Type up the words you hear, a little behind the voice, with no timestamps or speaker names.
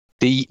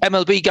The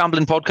MLB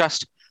Gambling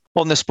Podcast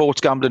on the Sports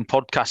Gambling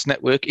Podcast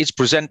Network is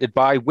presented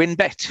by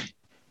WynnBET.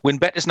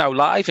 WynnBET is now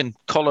live in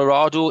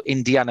Colorado,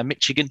 Indiana,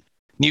 Michigan,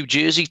 New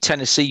Jersey,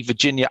 Tennessee,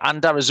 Virginia,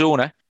 and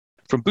Arizona.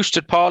 From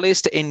boosted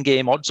parlays to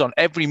in-game odds on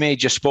every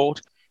major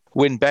sport,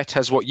 WynnBET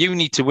has what you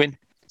need to win.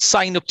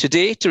 Sign up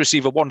today to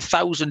receive a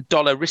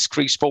 $1,000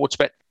 risk-free sports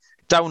bet.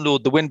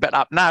 Download the WynnBET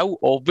app now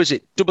or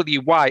visit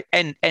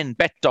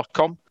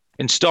wynnbet.com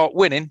and start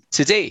winning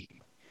today.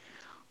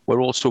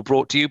 We're also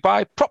brought to you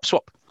by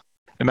PropSwap,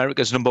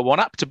 America's #1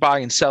 app to buy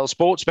and sell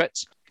sports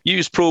bets.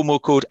 Use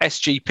promo code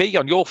SGP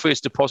on your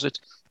first deposit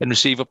and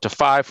receive up to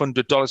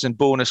 $500 in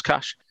bonus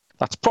cash.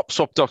 That's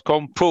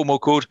PropSwap.com, promo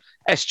code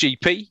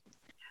SGP.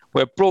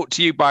 We're brought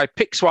to you by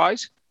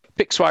Pickswise.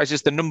 Pickswise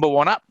is the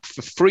 #1 app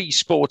for free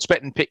sports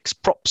betting picks,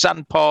 props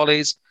and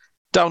parlays.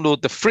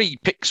 Download the free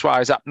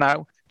Pickswise app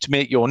now to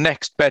make your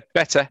next bet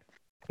better.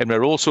 And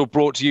we're also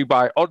brought to you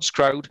by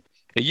OddsCrowd.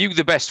 Are you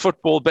the best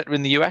football bettor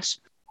in the US?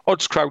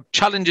 OddsCrowd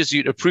challenges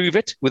you to prove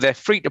it with their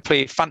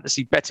free-to-play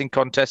fantasy betting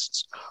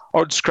contests.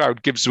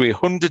 OddsCrowd gives away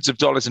hundreds of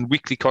dollars in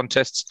weekly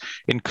contests,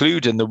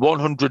 including the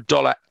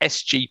 $100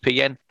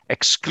 SGPN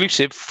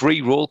exclusive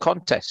free roll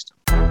contest.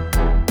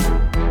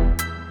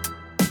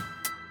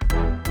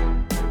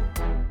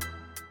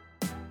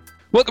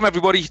 Welcome,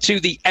 everybody, to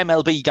the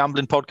MLB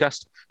Gambling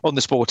Podcast on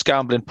the Sports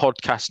Gambling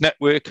Podcast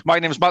Network. My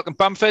name is Malcolm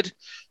Bamford,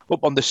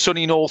 up on the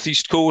sunny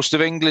northeast coast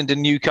of England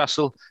in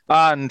Newcastle,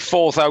 and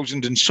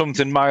 4,000 and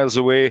something miles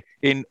away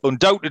in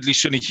undoubtedly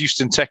sunny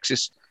Houston,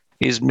 Texas,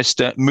 is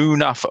Mr.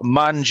 Munaf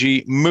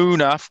Manji.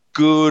 Munaf,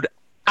 good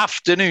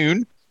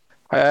afternoon.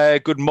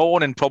 Good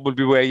morning,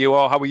 probably where you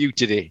are. How are you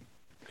today?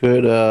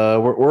 Good.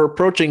 We're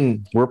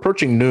approaching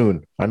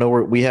noon. I know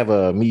we have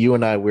you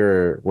and I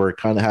we're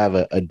kind of have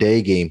a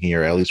day game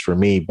here, at least for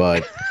me.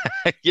 But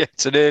yeah,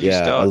 it's an early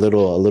start. A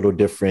little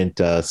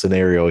different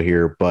scenario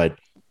here. But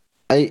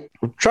I'm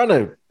trying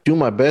to do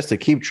my best to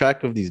keep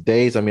track of these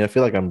days. I mean, I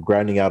feel like I'm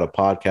grinding out a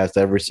podcast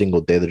every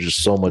single day. There's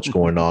just so much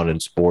going on in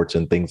sports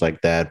and things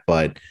like that.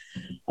 But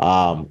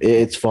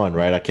it's fun,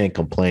 right? I can't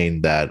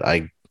complain that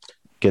I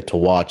get to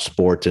watch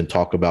sports and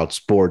talk about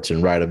sports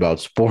and write about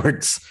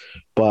sports.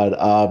 But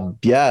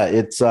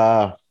it's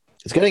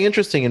getting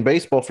interesting in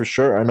baseball for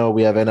sure. I know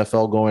we have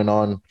NFL going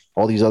on,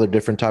 all these other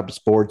different types of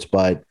sports,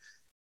 but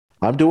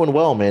I'm doing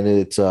well, man.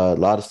 It's a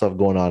lot of stuff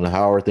going on.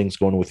 How are things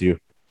going with you?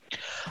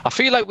 I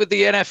feel like with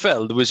the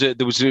NFL,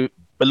 there was a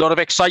lot of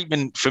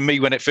excitement for me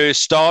when it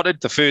first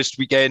started. The first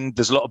weekend,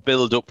 there's a lot of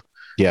build up.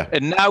 Yeah.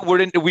 And now we're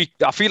into week.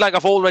 I feel like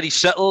I've already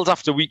settled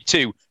after week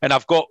 2, and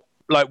I've got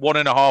like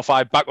 1.5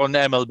 eye back on the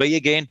MLB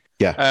again.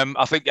 Yeah.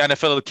 I think the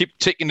NFL will keep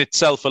ticking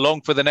itself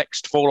along for the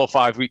next 4 or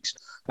 5 weeks,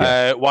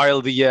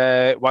 while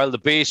the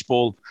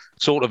baseball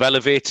sort of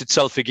elevates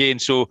itself again.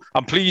 So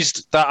I'm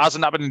pleased that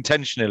hasn't happened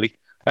intentionally,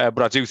 but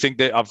I do think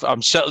that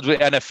I'm settled with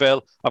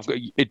NFL.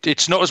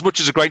 It's not as much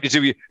as a grind to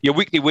do your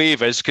weekly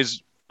waivers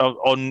because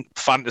on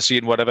fantasy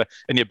and whatever,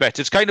 and your bet.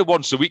 It's kind of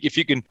once a week if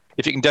you can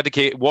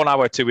dedicate 1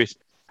 hour to it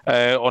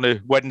on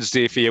a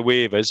Wednesday for your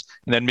waivers,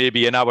 and then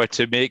maybe an hour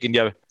to making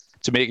your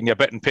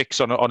betting picks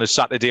on a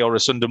Saturday or a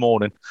Sunday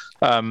morning,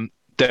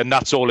 then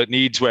that's all it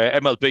needs. Where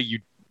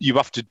MLB, you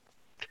have to,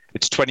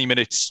 it's 20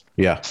 minutes,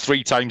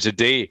 3 times a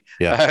day.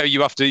 Yeah.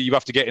 You have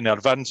to get in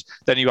advance.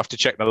 Then you have to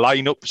check the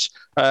lineups,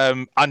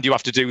 and you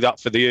have to do that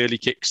for the early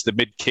kicks, the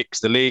mid kicks,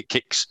 the late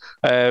kicks,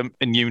 and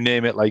you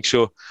name it. Like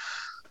so.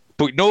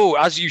 But no,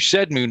 as you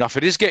said, Munaf,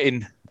 it is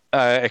getting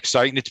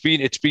exciting.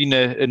 It's been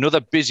another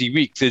busy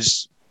week.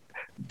 There's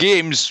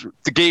games.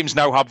 The games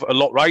now have a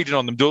lot riding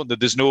on them, don't they?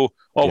 There's no,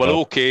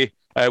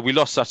 we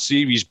lost that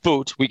series,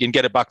 but we can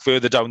get it back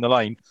further down the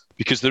line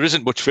because there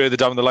isn't much further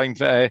down the line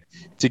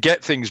to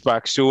get things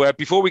back. So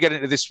before we get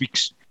into this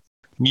week's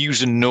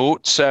news and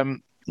notes,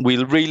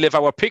 we'll relive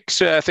our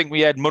picks. I think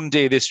we had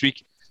Monday this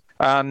week,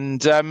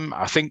 and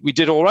I think we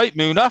did all right,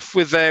 Munaf,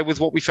 with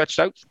what we fetched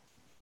out.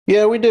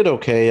 Yeah, we did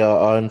okay.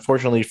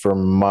 Unfortunately for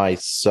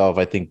myself,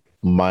 I think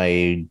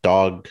my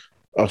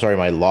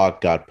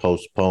lock got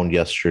postponed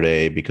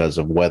yesterday because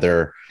of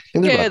weather.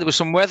 There was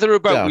some weather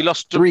about. Yeah, we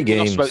lost 3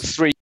 games. We lost about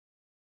 3.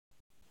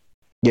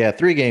 Yeah,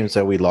 3 games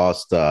that we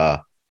lost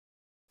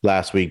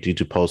last week due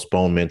to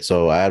postponement.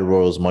 So I had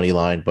Royals money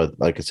line, but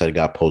like I said, it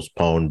got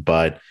postponed.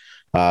 But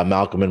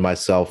Malcolm and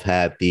myself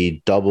had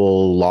the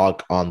double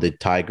lock on the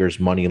Tigers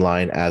money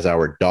line as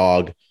our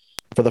dog.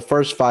 For the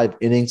first 5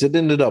 innings, it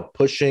ended up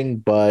pushing,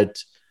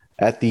 but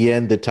at the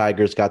end, the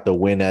Tigers got the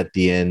win at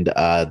the end.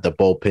 The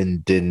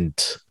bullpen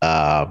didn't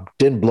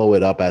blow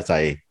it up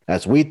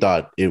as we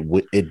thought it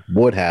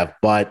would have.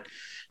 But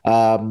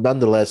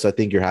nonetheless, I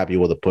think you're happy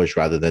with a push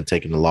rather than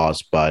taking the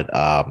loss. But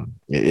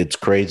it's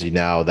crazy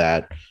now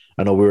that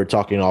I know we were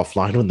talking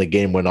offline when the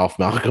game went off,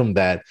 Malcolm,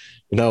 that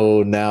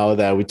now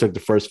that we took the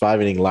first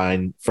 5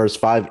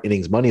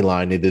 innings money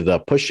line, it ended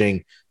up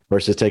pushing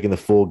versus taking the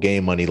full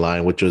game money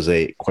line, which was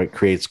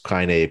creates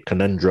kind of a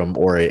conundrum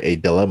or a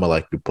dilemma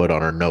like we put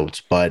on our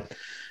notes. But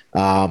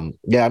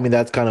yeah, I mean,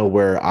 that's kind of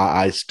where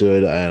I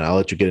stood, and I'll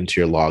let you get into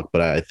your log.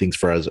 But I think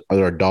for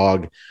our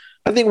dog,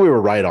 I think we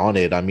were right on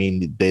it. I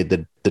mean,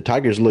 the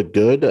Tigers looked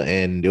good,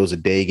 and it was a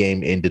day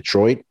game in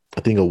Detroit.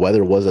 I think the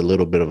weather was a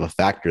little bit of a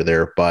factor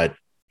there, but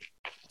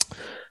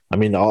I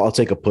mean, I'll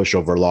take a push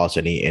over loss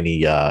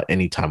any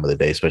time of the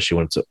day, especially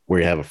when where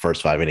you have a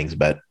first 5 innings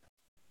bet.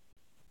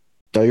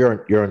 So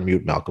you're on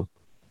mute, Malcolm.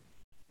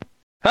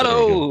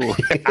 Hello.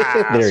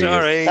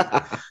 Sorry.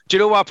 Do you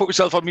know why I put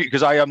myself on mute?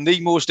 Because I am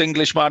the most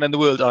English man in the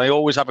world, and I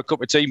always have a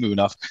cup of tea,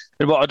 Munaf.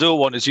 And what I don't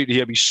want is you to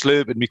hear me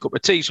slurping my cup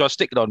of tea, so I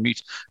stick it on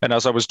mute. And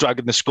as I was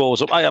dragging the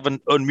scores up, I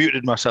haven't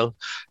unmuted myself.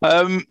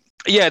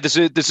 There's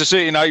a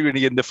certain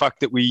irony in the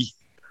fact that we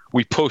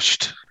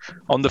pushed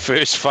on the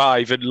first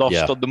 5 and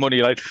lost on the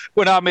money line.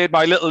 When I made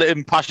my little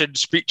impassioned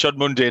speech on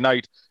Monday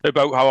night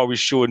about how I was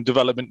showing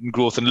development and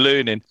growth and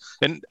learning,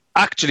 and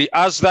actually,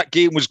 as that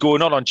game was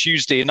going on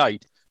Tuesday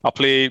night, I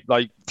play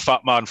like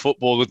fat man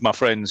football with my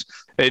friends,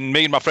 and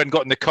me and my friend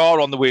got in the car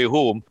on the way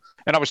home,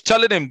 and I was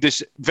telling him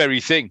this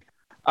very thing,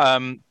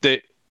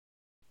 that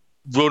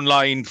run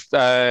line,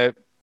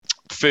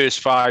 first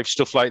 5,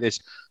 stuff like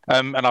this,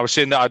 and I was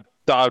saying that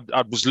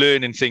I was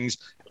learning things,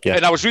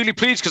 and I was really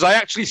pleased because I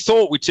actually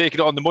thought we'd take it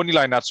on the money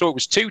line. I saw it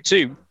was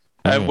 2-2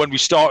 when we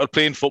started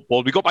playing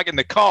football. We got back in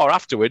the car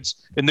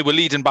afterwards, and they were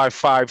leading by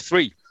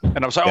 5-3,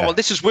 and I was like, oh, well,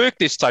 this has worked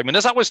this time. And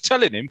as I was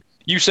telling him,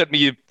 you sent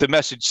me the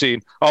message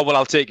saying, oh, well,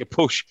 I'll take a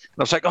push. And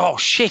I was like, oh,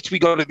 shit, we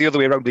got it the other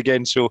way around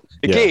again. So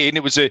again,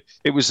 the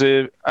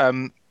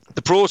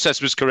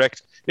process was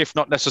correct, if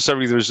not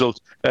necessarily the result,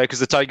 because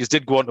the Tigers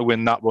did go on to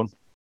win that one.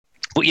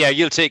 But yeah,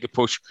 you'll take a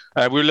push.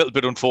 We were a little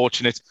bit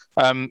unfortunate.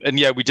 And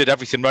yeah, we did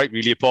everything right,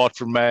 really, apart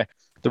from the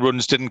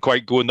runs didn't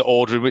quite go in the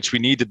order in which we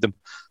needed them.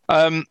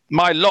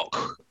 My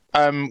lock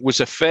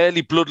was a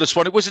fairly bloodless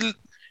one. It wasn't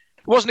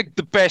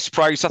the best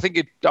price. I think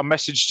I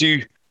messaged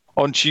you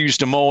on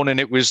Tuesday morning.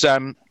 It was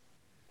the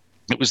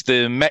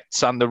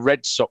Mets and the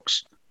Red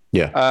Sox.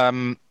 Yeah.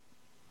 And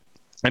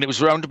it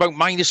was around about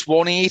minus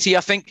 180,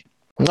 I think.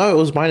 No, it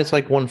was minus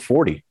like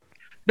 140.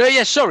 No,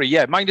 yeah, sorry,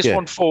 yeah, minus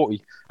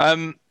 140.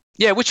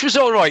 Yeah, which was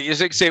all right.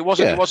 As I say, it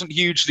wasn't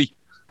hugely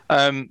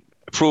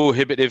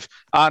prohibitive,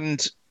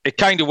 and it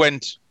kind of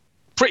went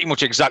pretty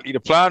much exactly to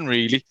plan,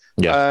 really.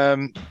 Yeah.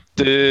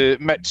 The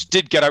Mets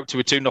did get out to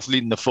a 2-0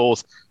 lead in the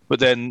 4th, but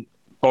then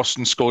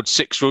Boston scored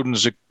 6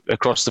 runs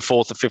across the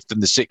 4th, the 5th,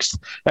 and the 6th.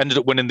 Ended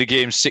up winning the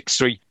game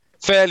 6-3,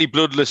 fairly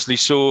bloodlessly.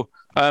 So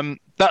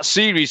that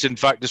series, in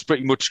fact, has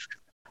pretty much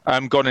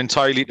gone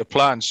entirely to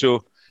plan.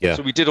 So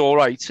we did all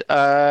right.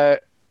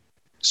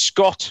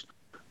 Scott,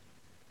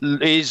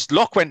 his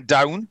lock went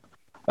down,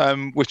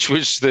 which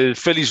was the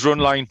Phillies run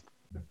line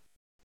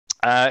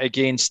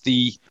against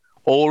the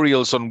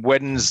Orioles on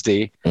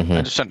Wednesday. Mm-hmm.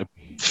 I'm just trying to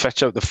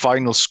fetch out the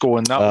final score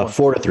in that one.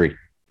 4-3.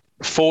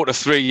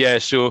 4-3, yeah.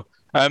 So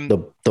the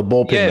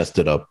bullpen messed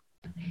it up.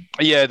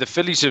 Yeah, the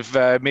Phillies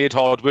have made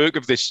hard work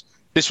of this.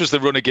 This was the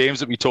run of games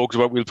that we talked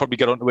about. We'll probably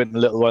get onto it in a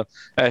little while.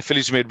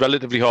 Phillies have made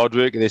relatively hard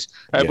work of this.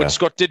 When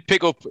Scott did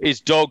pick up his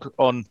dog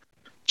on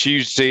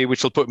Tuesday,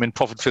 which will put him in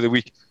profit for the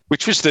week,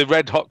 which was the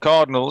Red Hot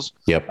Cardinals.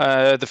 Yep.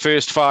 The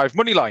first 5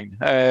 money line.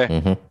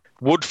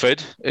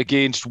 Woodford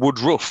against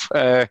Woodruff,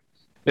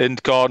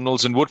 and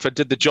Cardinals and Woodford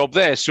did the job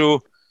there.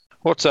 So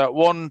what's that?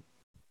 1,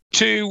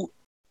 2,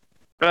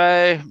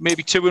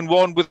 maybe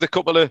 2-1 with a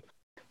couple of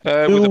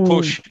with a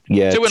push.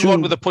 Yeah,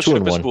 2-1 with a push and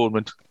a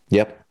postponement.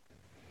 Yep.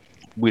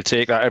 We'll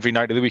take that every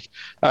night of the week.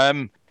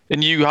 And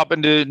you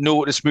happen to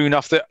notice, Moon,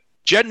 after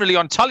generally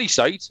on tally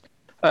site,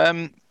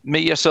 me,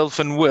 yourself,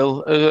 and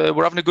Will,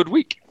 we're having a good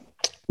week.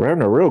 We're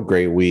having a real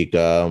great week.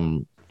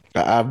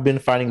 I've been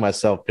finding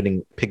myself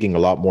picking a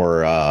lot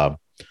more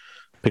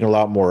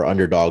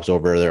underdogs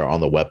over there on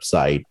the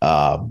website.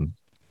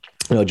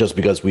 Just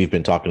because we've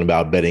been talking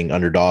about betting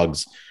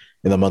underdogs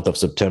in the month of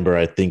September.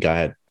 I think I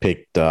had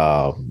picked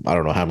I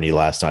don't know how many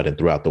last night and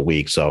throughout the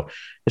week. So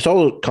it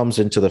all comes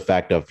into the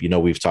fact of,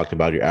 we've talked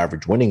about your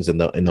average winnings in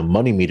the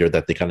money meter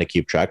that they kind of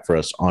keep track for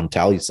us on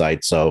tally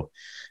site. So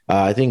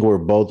I think we're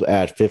both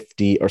at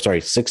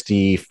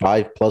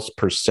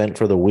 65+%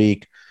 for the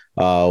week.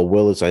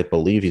 Willis, I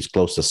believe he's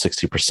close to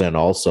 60%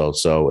 also.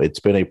 So it's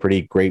been a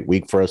pretty great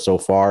week for us so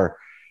far.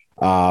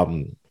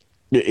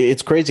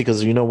 It's crazy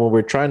because, when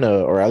we're trying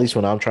to, or at least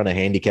when I'm trying to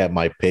handicap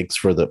my picks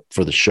for the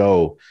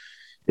show,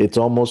 it's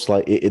almost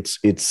like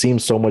it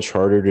seems so much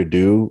harder to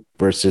do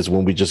versus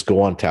when we just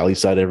go on tally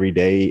site every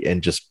day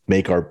and just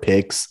make our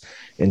picks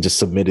and just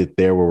submit it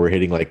there, where we're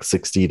hitting like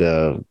 60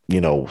 to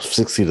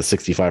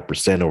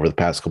 65% over the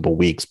past couple of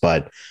weeks.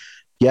 But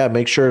yeah,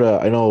 make sure to,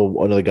 I know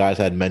one of the guys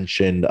had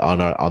mentioned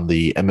on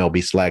the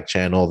MLB Slack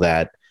channel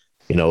that,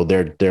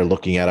 they're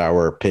looking at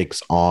our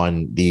picks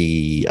on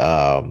the,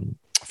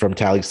 from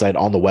tally site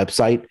on the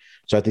website.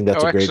 So I think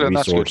that's a great resource.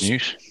 That's good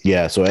news.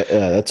 Yeah. So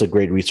that's a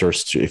great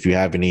resource if you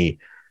have any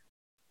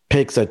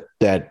picks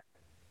that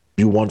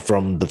you want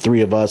from the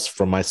three of us,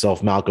 from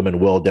myself, Malcolm, and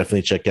Will.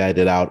 Definitely check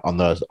it out on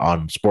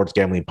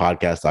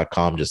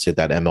sportsgamblingpodcast.com. Just hit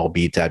that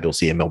MLB tab. You'll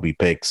see MLB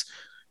picks.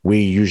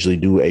 We usually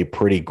do a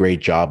pretty great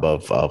job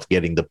of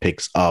getting the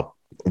picks up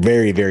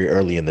very, very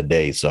early in the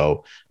day.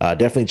 So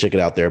definitely check it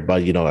out there.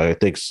 But, I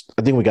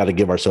think we got to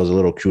give ourselves a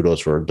little kudos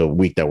for the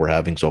week that we're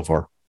having so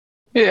far.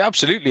 Yeah,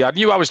 absolutely. I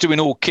knew I was doing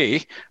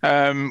okay.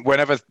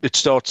 Whenever it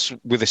starts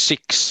with a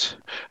 6,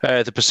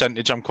 the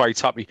percentage, I'm quite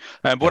happy.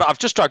 But I've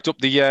just dragged up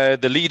the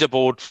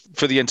leaderboard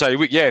for the entire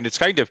week. Yeah, and it's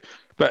kind of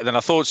better than I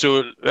thought.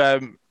 So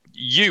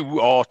you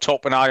are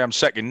top and I am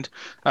second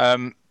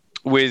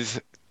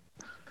with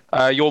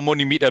your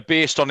money meter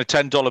based on a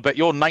 $10 bet.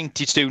 You're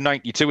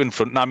 92.92 in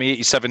front, and I'm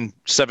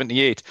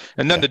 87.78.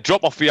 And then the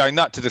drop off behind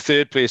that to the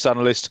third place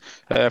analyst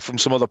from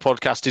some other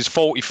podcast is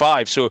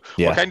 45. So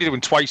we're kind of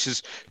doing twice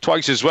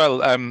as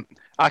well.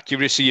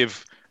 Accuracy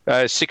of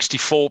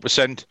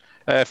 64%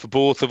 for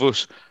both of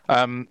us.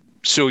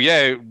 So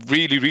yeah,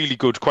 really, really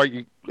good.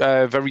 Quite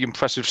very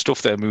impressive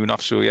stuff there,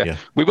 Moonaf. So yeah,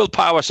 we will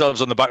pat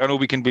ourselves on the back. I know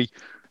we can be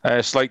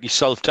slightly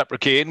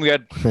self-deprecating. We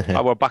had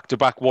our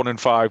back-to-back 1 in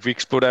 5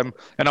 weeks, but and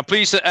I'm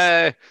pleased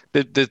that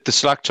the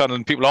Slack channel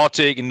and people are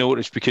taking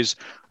notice because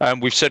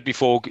we've said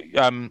before,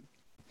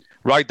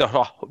 ride the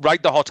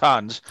hot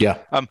hands. Yeah.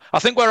 I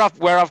think where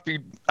I've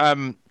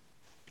been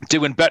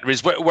doing better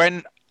is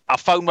when I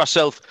found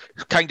myself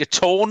kind of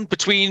torn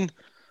between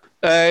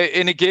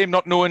in a game,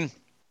 not knowing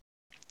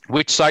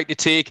which side to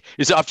take.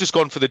 Is that I've just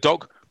gone for the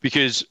dog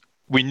because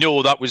we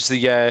know that was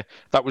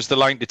the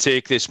line to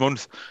take this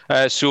month.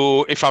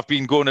 So if I've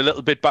been going a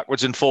little bit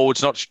backwards and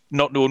forwards, not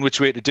knowing which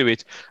way to do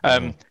it,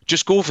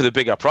 just go for the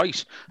bigger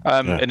price.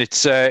 And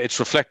it's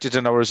reflected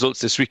in our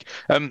results this week.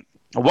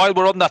 While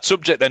we're on that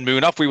subject, then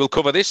Moonaf, we will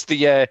cover this.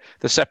 The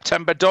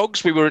September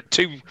dogs. We were at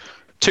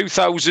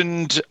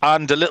 2,000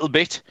 and a little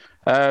bit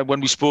when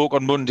we spoke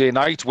on Monday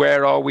night.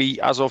 Where are we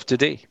as of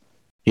today?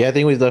 Yeah, I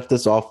think we left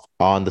this off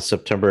on the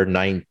September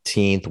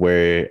 19th,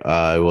 where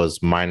it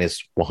was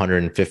minus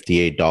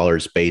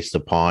 $158 based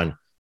upon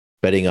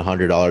betting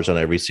 $100 on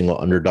every single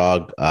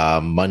underdog.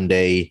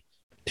 Monday,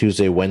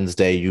 Tuesday,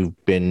 Wednesday,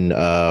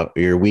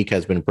 your week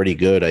has been pretty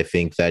good. I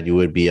think that you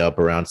would be up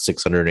around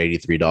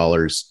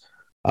 $683.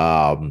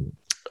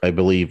 I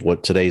believe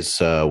today's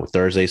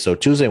Thursday. So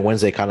Tuesday and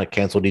Wednesday kind of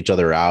canceled each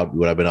other out. You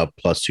would have been up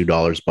plus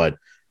 $2, but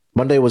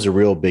Monday was a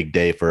real big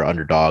day for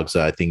underdogs.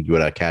 I think you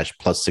would have cashed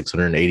plus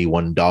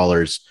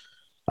 $681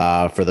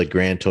 for the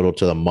grand total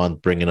to the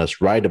month, bringing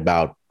us right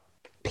about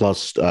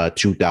plus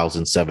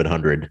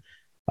 2,700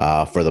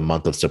 for the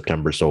month of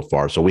September so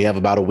far. So we have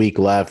about a week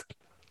left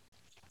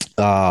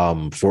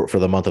for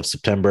the month of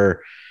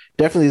September.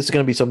 Definitely, this is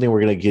going to be something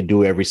we're going to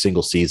do every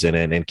single season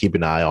and keep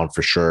an eye on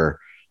for sure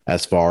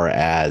as far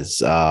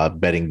as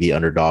betting the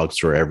underdogs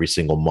for every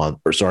single month,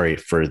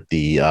 for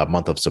the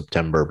month of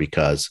September,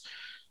 because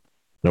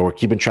we're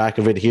keeping track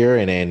of it here.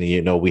 And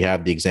we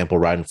have the example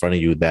right in front of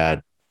you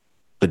that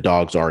the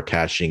dogs are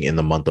cashing in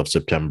the month of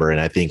September.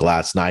 And I think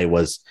last night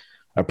was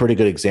a pretty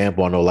good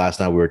example. I know last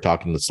night we were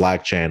talking in the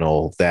Slack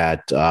channel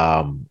that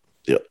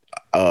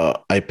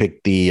I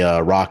picked the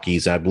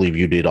Rockies. I believe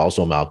you did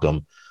also,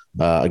 Malcolm,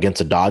 against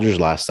the Dodgers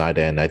last night.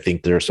 And I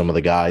think there are some of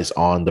the guys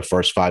on the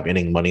first 5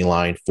 inning money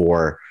line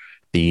for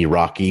the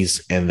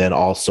Rockies. And then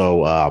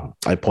also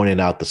I pointed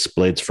out the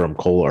splits from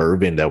Cole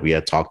Irvin that we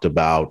had talked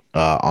about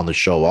on the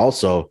show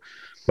also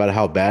about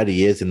how bad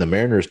he is. And the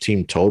Mariners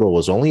team total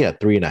was only at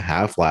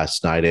 3.5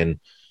 last night. And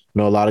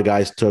a lot of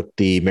guys took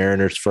the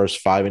Mariners first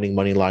 5 inning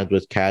money lines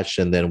with cash.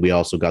 And then we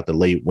also got the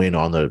late win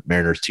on the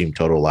Mariners team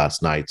total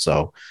last night.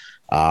 So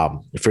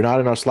if you're not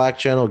in our Slack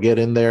channel, get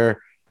in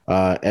there.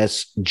 sg.pn/Slack.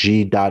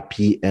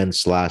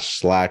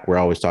 We're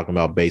always talking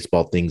about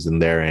baseball things in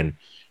there. And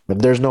if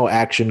there's no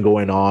action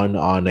going on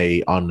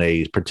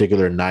a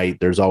particular night,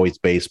 there's always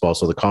baseball.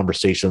 So the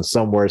conversation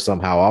somewhere,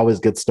 somehow always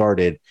gets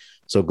started.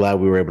 So glad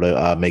we were able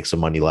to make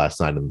some money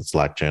last night in the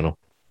Slack channel.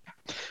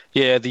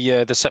 Yeah,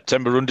 the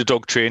September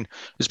underdog train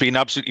has been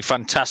absolutely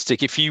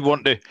fantastic. If you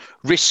want a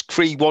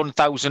risk-free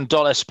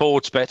 $1,000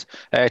 sports bet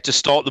to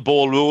start the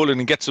ball rolling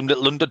and get some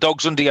little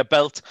underdogs under your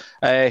belt,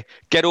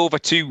 get over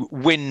to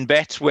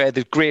WinBet, where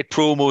the great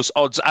promos,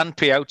 odds and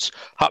payouts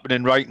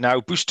happening right now.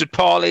 Boosted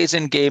parlays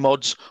and game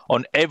odds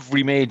on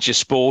every major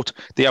sport.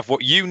 They have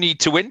what you need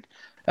to win.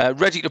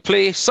 Ready to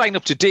play? Sign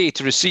up today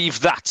to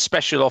receive that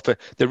special offer,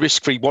 the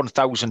risk-free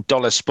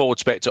 $1,000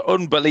 sports bet. It's an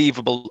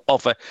unbelievable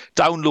offer.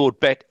 Download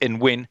Bet and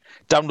Win.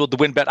 Download the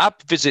WinBet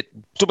app. Visit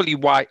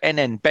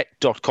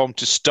wynnbet.com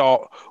to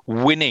start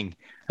winning.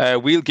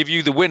 We'll give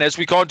you the winners.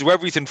 We can't do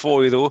everything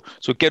for you, though.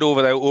 So get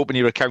over there, open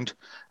your account,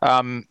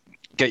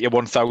 get your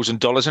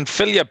 $1,000 and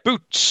fill your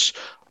boots.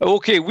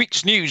 Okay,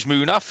 week's news,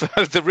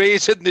 Moonaf. The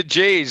Rays and the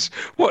Jays.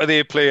 What are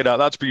they playing at?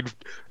 That's been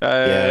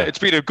It's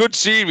been a good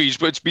series,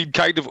 but it's been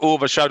kind of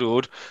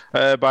overshadowed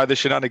by the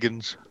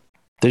shenanigans.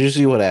 Did you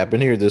see what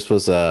happened here? This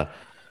was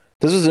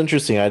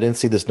interesting. I didn't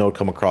see this note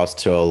come across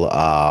till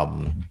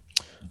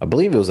I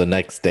believe it was the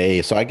next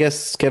day. So I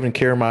guess Kevin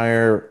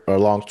Kiermaier, or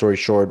long story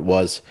short,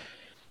 was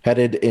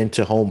headed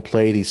into home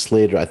plate. He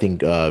slid, I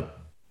think,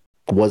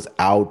 was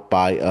out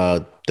by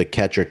the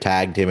catcher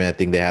tagged him, and I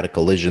think they had a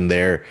collision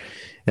there.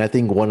 And I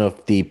think one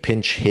of the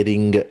pinch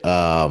hitting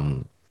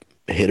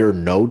hitter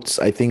notes,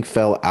 I think,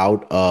 fell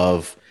out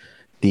of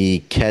the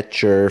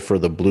catcher for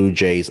the Blue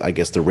Jays, I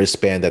guess the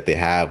wristband that they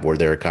have where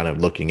they're kind of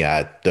looking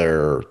at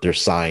their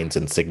signs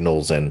and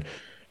signals and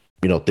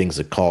things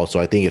to call. So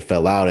I think it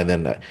fell out, and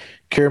then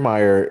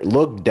Kiermaier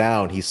looked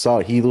down.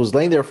 He was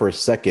laying there for a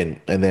second,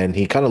 and then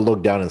he kind of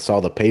looked down and saw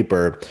the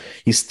paper.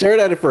 He stared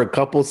at it for a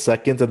couple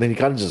seconds, and then he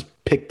kind of just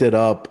picked it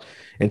up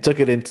and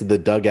took it into the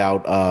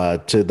dugout,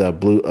 to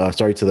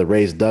the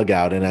Rays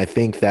dugout. And I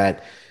think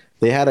that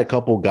they had a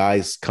couple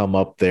guys come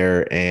up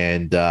there,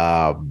 and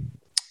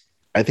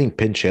I think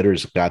pinch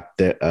hitters got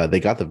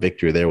the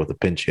victory there with the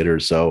pinch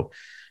hitters. So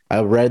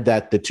I read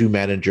that the two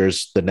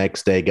managers the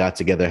next day got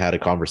together, had a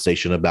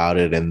conversation about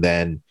it, and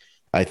then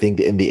I think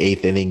in the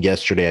 8th inning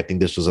yesterday, I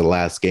think this was the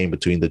last game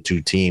between the two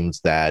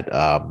teams, that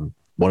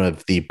one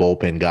of the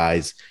bullpen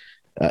guys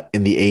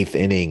in the 8th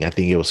inning, I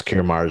think it was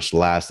Kiermaier's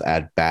last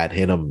at bat,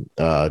 hit him,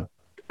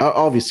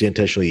 obviously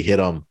intentionally hit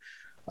him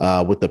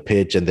with the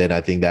pitch, and then I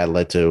think that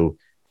led to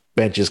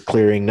benches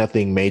clearing.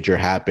 Nothing major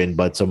happened,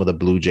 but some of the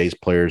Blue Jays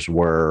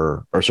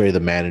the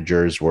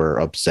managers were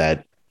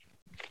upset.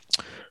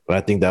 But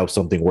I think that was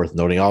something worth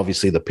noting.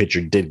 Obviously, the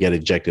pitcher did get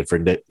ejected for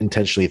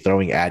intentionally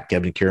throwing at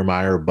Kevin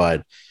Kiermaier,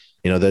 but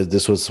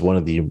this was one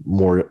of the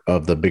more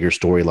of the bigger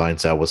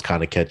storylines that was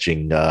kind of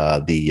catching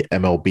the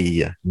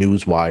MLB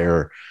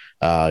newswire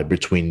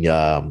between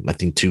I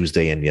think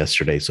Tuesday and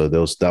yesterday. So that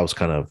was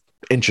kind of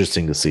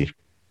interesting to see.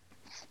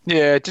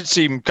 Yeah, it did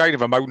seem kind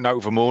of a mountain out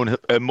of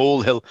a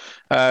molehill.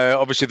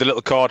 Obviously, the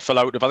little card fell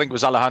out of, I think it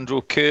was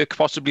Alejandro Kirk,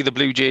 possibly the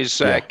Blue Jays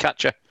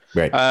catcher.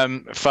 Right.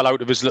 Fell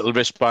out of his little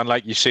wristband,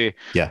 like you say.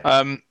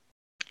 Yeah.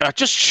 It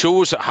just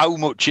shows how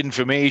much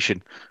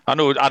information. I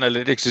know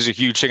analytics is a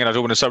huge thing, and I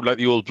don't want to sound like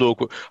the old bloke,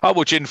 but how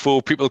much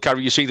info people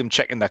carry. You see them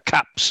checking their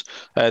caps.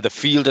 The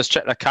fielders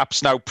check their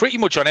caps now, pretty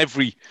much on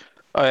every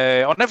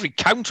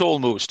count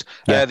almost.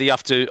 Yeah. They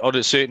have to, on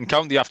a certain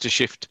count, they have to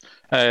shift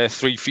 3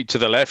 feet to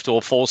the left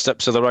or 4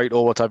 steps to the right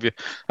or what have you.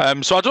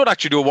 So I don't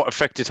actually know what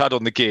effect it had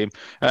on the game.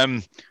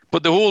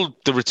 But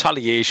the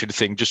retaliation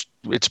thing,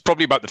 it's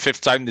probably about the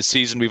 5th time this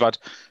season we've had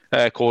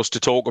cause to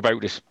talk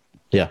about it.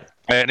 Yeah.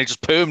 And it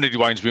just permanently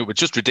winds me up. It's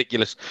just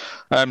ridiculous.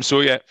 Ryan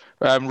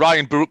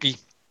Borucki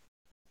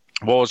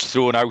was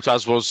thrown out,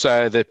 as was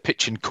the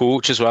pitching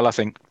coach as well, I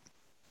think,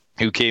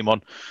 who came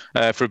on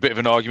for a bit of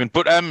an argument.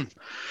 But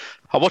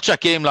I watched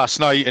that game last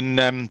night,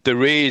 and the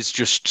Rays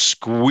just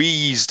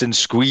squeezed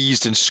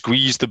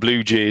the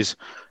Blue Jays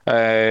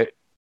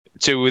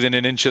to within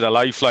an inch of their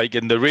life,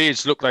 and the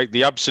Rays look like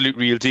the absolute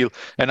real deal.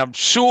 And I'm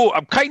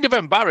kind of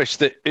embarrassed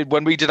that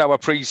when we did our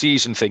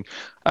pre-season thing,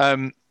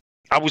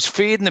 I was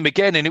fading them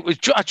again, and it was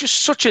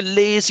just such a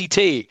lazy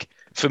take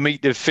for me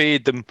to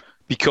fade them,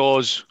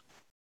 because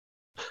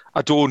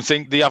I don't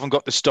think they haven't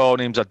got the star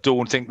names. I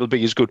don't think they'll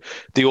be as good.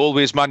 They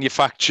always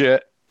manufacture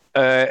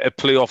a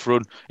playoff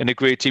run in a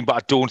great team, but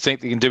I don't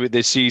think they can do it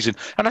this season.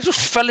 And I just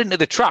fell into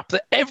the trap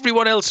that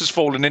everyone else has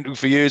fallen into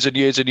for years and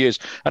years and years.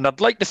 And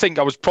I'd like to think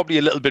I was probably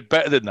a little bit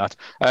better than that,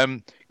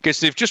 because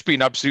they've just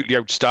been absolutely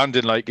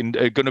outstanding, and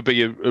are going to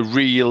be a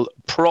real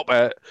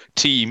proper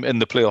team in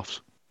the playoffs.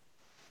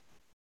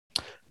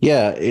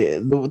 Yeah,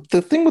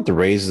 the thing with the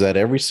Rays is that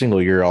every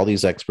single year, all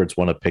these experts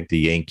want to pick the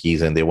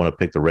Yankees and they want to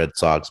pick the Red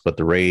Sox, but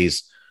the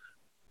Rays,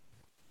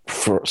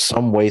 for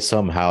some way,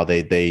 somehow,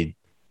 they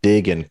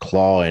dig and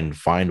claw and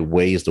find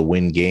ways to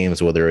win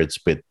games, whether it's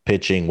with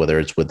pitching,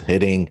 whether it's with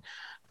hitting.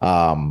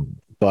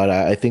 But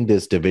I think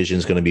this division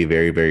is going to be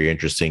very, very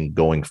interesting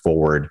going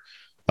forward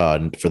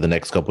for the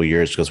next couple of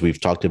years, because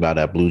we've talked about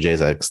at Blue Jays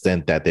at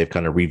extent that they've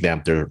kind of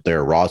revamped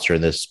their roster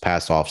in this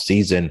past off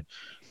season.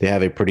 They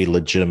have a pretty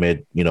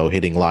legitimate,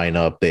 hitting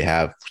lineup. They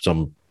have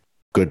some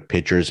good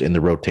pitchers in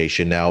the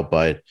rotation now,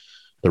 but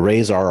the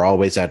Rays are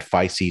always that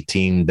feisty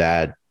team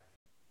that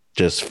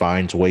just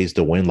finds ways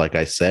to win, like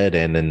I said.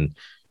 And then,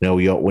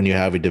 when you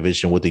have a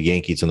division with the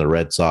Yankees and the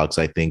Red Sox,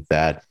 I think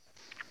that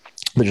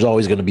there's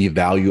always going to be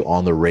value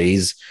on the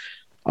Rays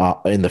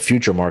in the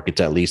future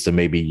markets, at least, to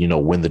maybe,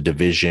 win the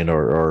division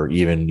or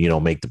even,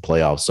 make the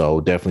playoffs.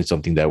 So definitely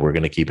something that we're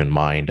going to keep in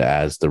mind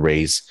as the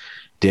Rays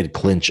did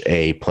clinch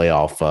a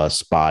playoff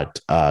spot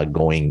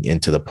going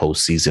into the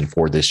postseason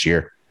for this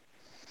year.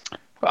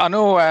 I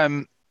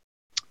know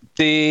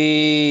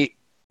you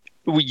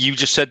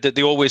just said that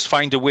they always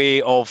find a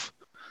way of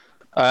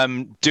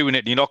doing it,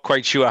 and you're not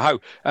quite sure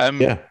how.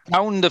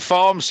 Down the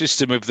farm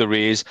system of the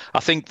Rays, I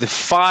think the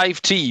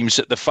 5 teams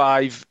at the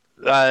 5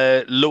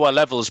 lower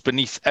levels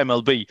beneath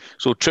MLB,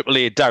 so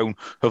AAA down,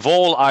 have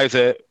all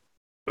either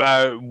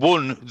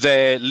won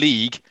their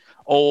league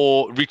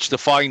or reach the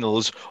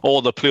finals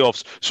or the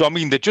playoffs. So, I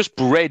mean, they're just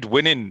bred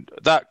winning,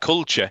 that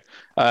culture.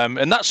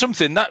 And that's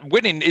something that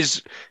winning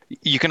is,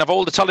 you can have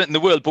all the talent in the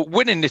world, but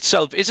winning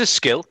itself is a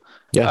skill.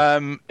 Yeah.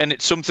 And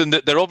it's something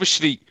that they're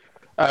obviously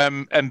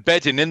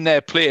embedding in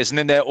their players and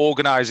in their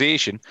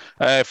organisation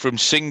from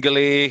single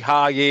A,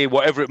 high A,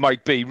 whatever it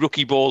might be,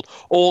 rookie ball,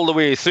 all the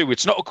way through.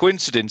 It's not a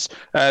coincidence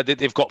that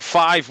they've got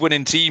 5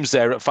 winning teams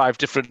there at 5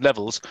 different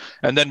levels.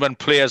 And then when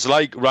players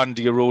like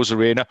Randy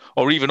Arozarena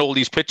or even all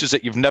these pitchers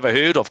that you've never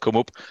heard of come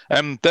up,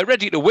 they're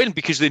ready to win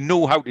because they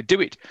know how to do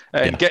it.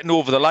 And getting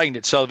over the line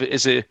itself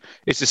is a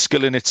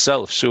skill in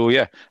itself. So,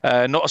 yeah,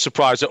 not a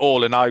surprise at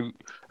all. And I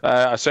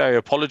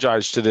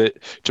apologise to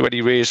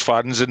any Rays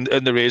fans and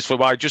the Rays for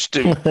my just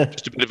a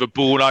bit of a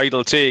bone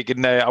idle take,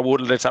 and I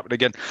won't let it happen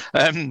again.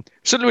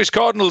 St. Louis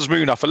Cardinals,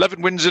 Munaf,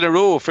 11 wins in a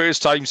row,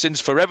 first time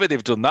since forever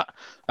they've done that.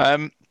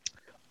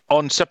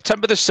 On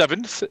September the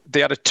 7th, they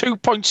had a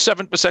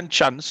 2.7%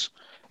 chance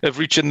of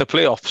reaching the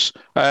playoffs.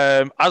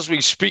 As we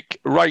speak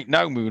right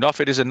now, Munaf,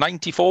 it is a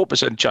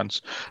 94%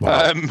 chance.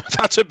 Wow.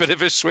 That's a bit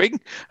of a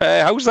swing.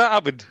 How's that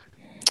happened?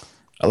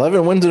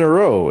 11 wins in a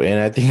row, and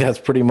I think that's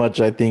pretty much,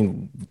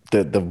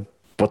 the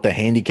what the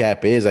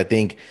handicap is. I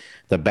think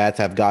the bats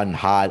have gotten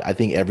hot. I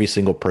think every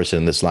single person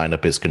in this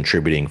lineup is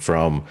contributing,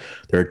 from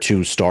their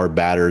 2 star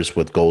batters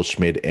with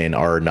Goldschmidt and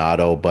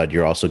Arenado, but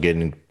you're also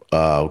getting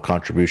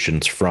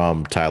contributions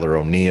from Tyler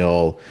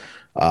O'Neill,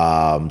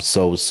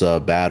 Sosa,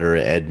 batter,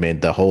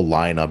 Edman, the whole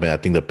lineup, and I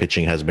think the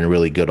pitching has been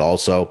really good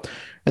also.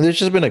 And they've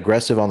just been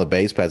aggressive on the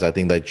base paths. I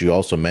think that you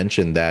also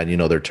mentioned that,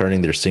 they're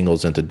turning their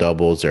singles into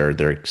doubles.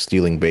 They're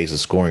stealing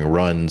bases, scoring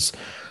runs.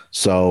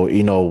 So,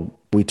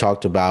 we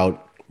talked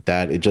about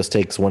that it just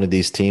takes one of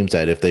these teams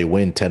that if they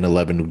win 10,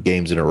 11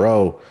 games in a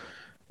row,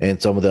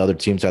 and some of the other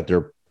teams that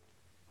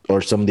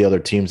some of the other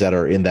teams that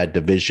are in that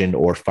division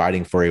or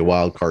fighting for a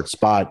wild card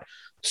spot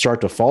start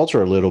to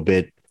falter a little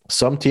bit,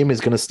 some team is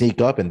going to sneak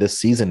up. And this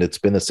season, it's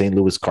been the St.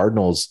 Louis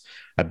Cardinals.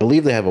 I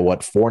believe they have a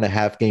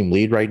 4.5 game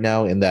lead right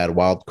now in that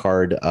wild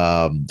card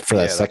for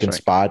that second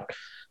spot.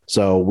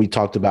 So we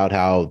talked about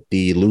how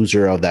the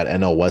loser of that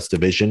NL West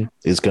division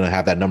is going to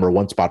have that number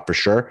 1 spot for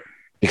sure,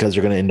 because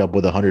they're going to end up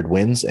with 100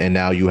 wins. And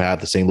now you have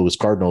the St. Louis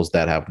Cardinals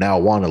that have now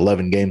won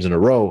 11 games in a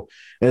row.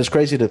 And it's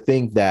crazy to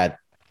think that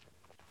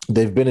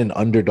they've been an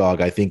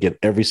underdog, I think, in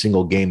every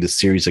single game this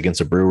series against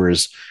the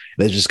Brewers.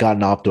 They've just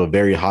gotten off to a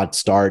very hot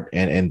start,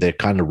 and they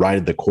kind of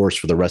rided the course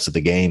for the rest of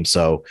the game.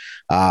 So,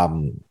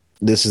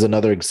 this is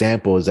another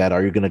example, is that,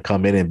 are you going to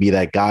come in and be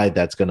that guy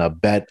that's going to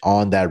bet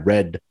on that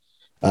red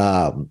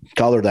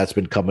color that's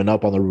been coming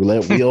up on the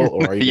roulette wheel?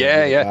 Or are you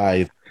the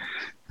guy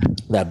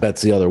that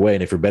bets the other way?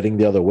 And if you're betting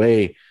the other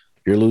way,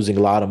 you're losing a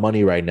lot of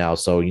money right now.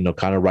 So,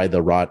 kind of ride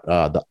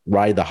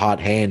the hot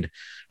hand,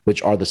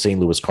 which are the St.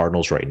 Louis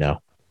Cardinals right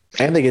now.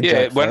 And they get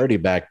Jack Flaherty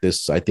back.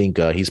 I think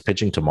he's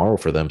pitching tomorrow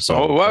for them. So,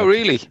 oh, wow,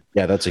 really?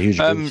 Yeah, that's a huge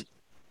boost.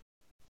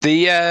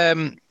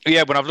 When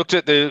I've looked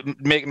at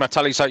making my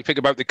tally site pick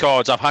about the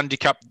cards, I've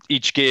handicapped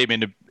each game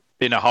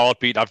in a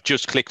heartbeat. I've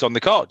just clicked on the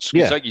cards.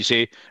 Yeah. Like you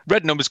say,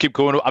 red numbers keep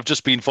going up. I've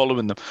just been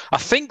following them. I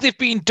think they've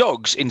been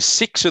dogs in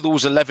 6 of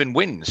those 11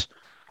 wins,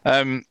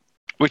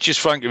 which is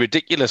frankly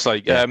ridiculous.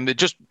 It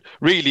just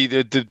really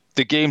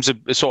the games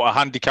are sort of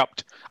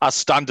handicapped as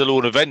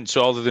standalone events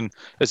rather than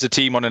as a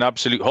team on an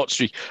absolute hot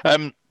streak.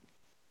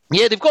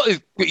 They've got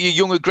a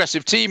young,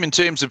 aggressive team in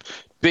terms of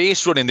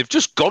base running. They've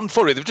just gone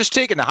for it. They've just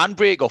taken the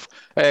handbrake off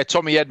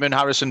Tommy Edman,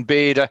 Harrison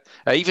Bader,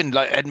 even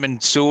like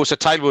Edmund Sosa.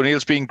 Tyler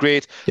O'Neill's been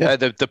great. Yeah.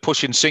 They're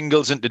pushing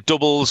singles into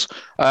doubles.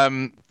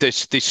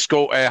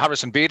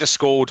 Harrison Bader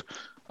scored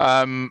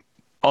on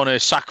a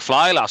sac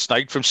fly last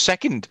night from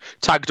second,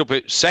 tagged up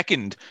at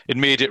second,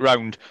 and made it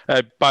round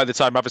by the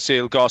time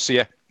Avisail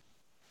Garcia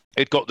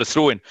had got the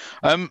throw in.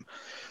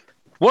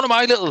 One of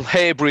my little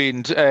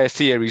harebrained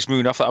theories,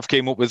 Munaf, that I've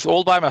came up with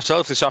all by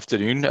myself this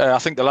afternoon. I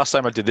think the last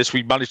time I did this,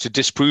 we managed to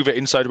disprove it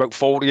inside about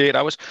 48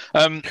 hours.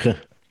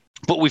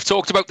 But we've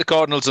talked about the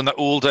Cardinals and the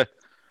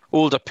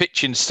older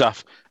pitching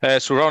staff.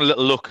 So we're on a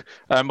little look.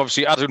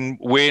 Obviously, Adam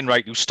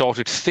Wainwright, who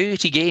started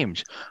 30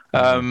 games,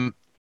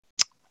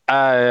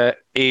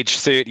 age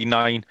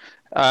 39.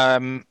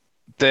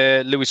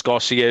 The Luis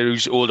Garcia,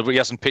 who's older, but he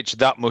hasn't pitched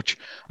that much.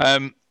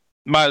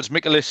 Miles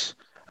Mikolas,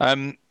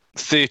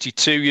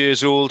 32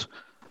 years old.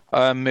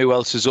 Who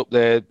else is up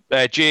there?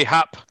 Jay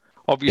Happ,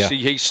 obviously,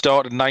 he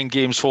started 9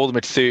 games for them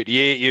at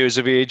 38 years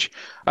of age.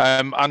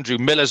 Andrew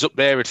Miller's up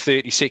there at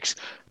 36.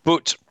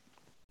 But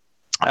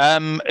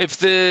if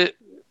the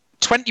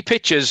 20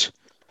 pitchers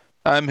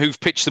who've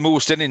pitched the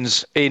most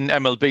innings in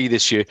MLB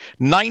this year,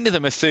 9 of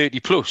them are 30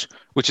 plus,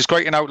 which is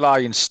quite an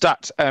outlying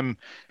stat.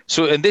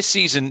 So in this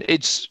season,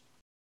 it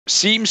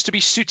seems to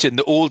be suiting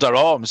the older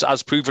arms,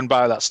 as proven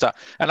by that stat.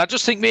 And I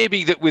just think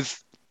maybe that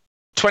with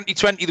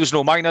 2020, there was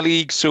no minor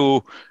league,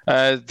 so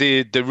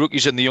the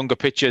rookies and the younger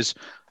pitchers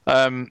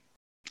weren't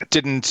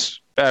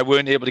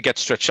able to get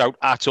stretched out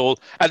at all.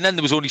 And then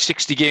there was only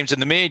 60 games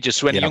in the majors,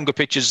 so any younger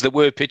pitchers that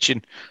were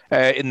pitching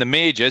in the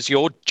majors,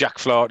 your Jack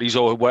Flaherty's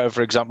or whatever,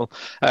 for example,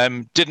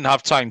 didn't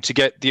have time to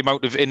get the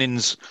amount of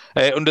innings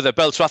under their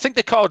belt. So I think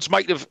the Cards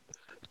might have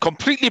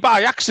completely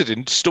by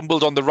accident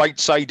stumbled on the right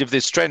side of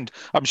this trend.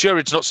 I'm sure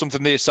it's not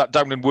something they sat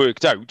down and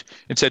worked out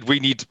and said we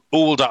need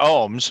older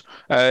arms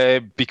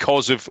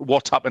because of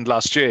what happened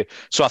last year.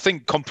 So I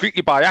think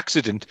completely by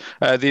accident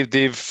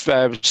they've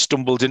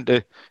stumbled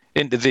into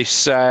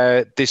this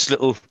this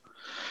little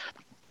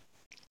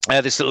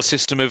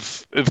system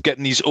of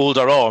getting these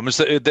older arms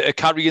that are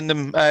carrying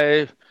them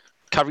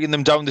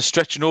down the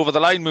stretch and over the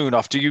line.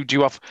 Munaf, do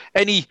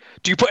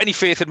you put any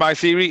faith in my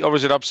theory, or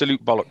is it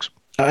absolute bollocks?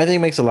 I think it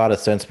makes a lot of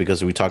sense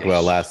because we talked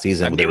about last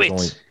season. There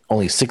was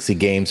only 60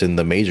 games in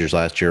the majors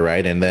last year,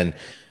 right? And then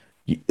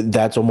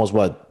that's almost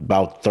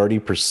about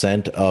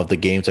 30% of the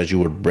games that you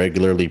would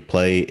regularly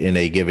play in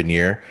a given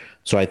year.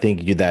 So I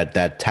think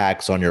that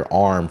tax on your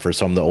arm for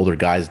some of the older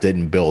guys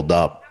didn't build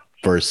up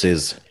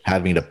versus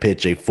having to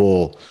pitch a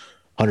full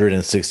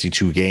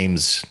 162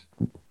 games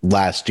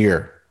last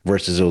year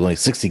versus it was only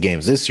 60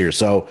 games this year.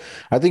 So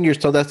I think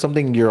that's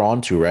something you're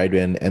onto, right?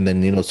 And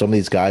then, some of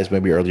these guys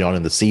maybe early on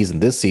in the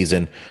season, this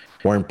season,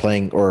 weren't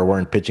playing or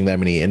weren't pitching that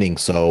many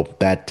innings. So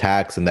that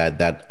tax and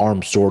that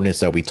arm soreness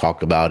that we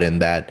talk about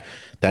and that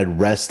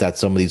rest that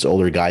some of these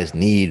older guys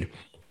need,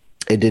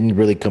 it didn't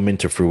really come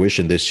into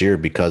fruition this year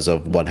because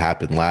of what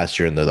happened last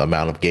year and the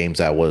amount of games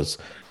that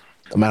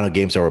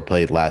were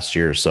played last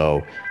year.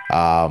 So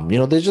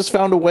they just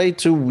found a way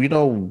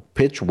to,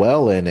 pitch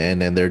well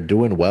and they're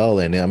doing well.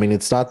 And I mean,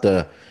 it's not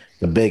the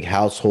big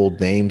household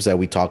names that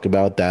we talk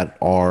about that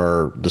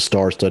are the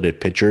star-studded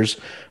pitchers,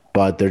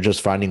 but they're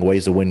just finding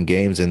ways to win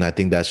games. And I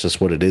think that's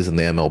just what it is in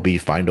the MLB,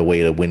 find a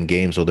way to win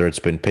games, whether it's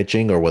been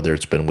pitching or whether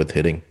it's been with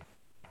hitting.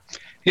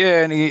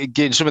 Yeah, and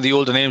again, some of the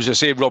older names, I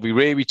say Robbie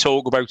Ray, we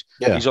talk about,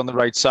 he's on the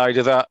right side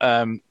of that.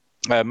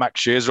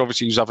 Max Scherzer,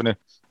 obviously, he's having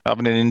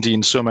an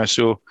Indian summer.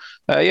 So,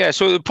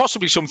 so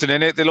possibly something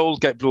in it. They'll all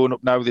get blown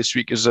up now this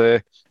week as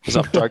I've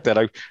dragged that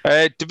out.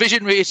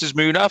 Division races,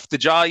 Munaf. The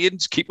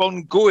Giants keep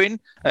on going,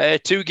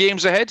 2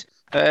 games ahead.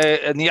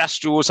 And the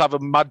Astros have a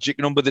magic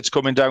number that's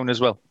coming down as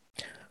well.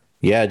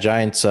 Yeah,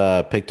 Giants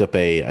picked up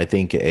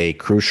a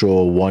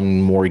crucial one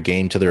more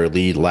game to their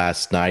lead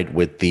last night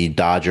with the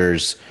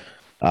Dodgers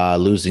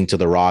losing to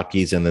the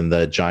Rockies and then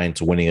the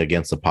Giants winning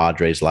against the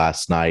Padres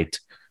last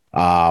night.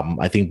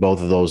 I think both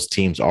of those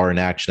teams are in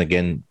action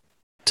again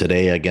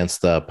today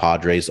against the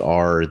Padres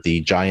are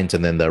the Giants,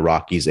 and then the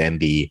Rockies and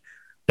the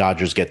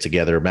Dodgers get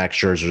together. Max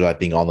Scherzer, I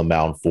think, on the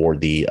mound for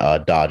the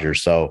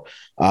Dodgers. So,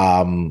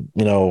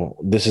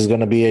 this is going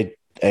to be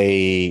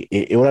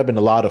it would have been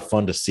a lot of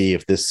fun to see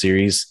if this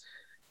series,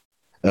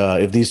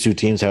 if these two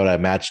teams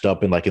had matched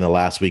up in the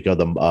last week of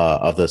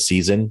the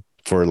season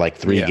for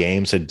 3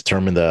 games to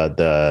determine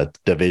the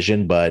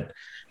division. But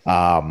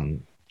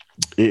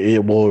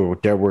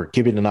we're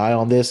keeping an eye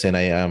on this, and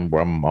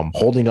I'm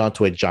holding on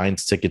to a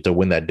Giants ticket to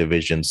win that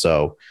division.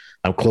 So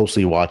I'm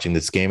closely watching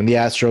this game. And the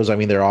Astros, I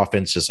mean, their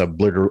offense just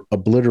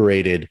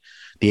obliterated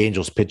the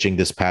Angels pitching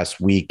this past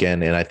week,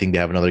 and I think they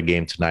have another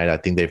game tonight. I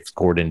think they've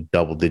scored in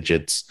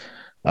double-digit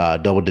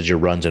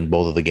runs in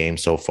both of the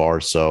games so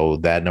far. So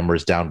that number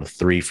is down to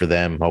 3 for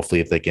them.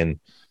 Hopefully, if they can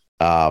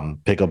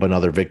pick up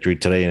another victory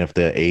today, and if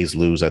the A's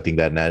lose, I think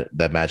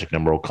that magic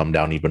number will come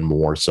down even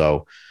more.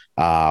 So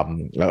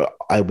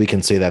we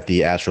can say that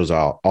the Astros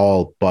are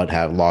all but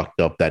have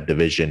locked up that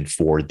division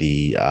for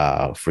the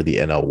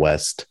NL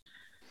West.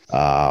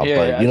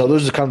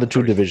 Those are kind of the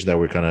 2 divisions that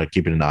we're kind of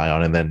keeping an eye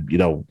on. And then,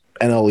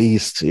 NL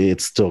East,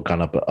 it's still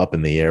kind of up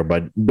in the air,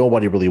 but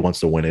nobody really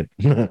wants to win it.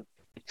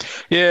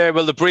 Yeah,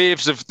 well, the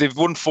Braves they've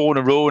won 4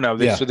 in a row now,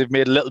 so they've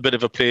made a little bit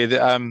of a play.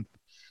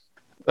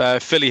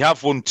 Philly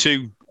have won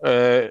 2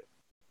 in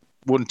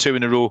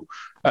a row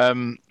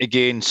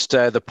against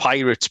the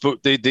Pirates,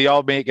 but they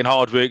are making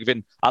hard work of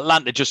it.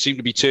 Atlanta just seem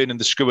to be turning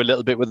the screw a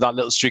little bit with that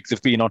little streak they've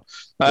been on.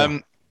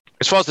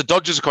 As far as the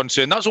Dodgers are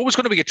concerned, that's always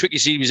going to be a tricky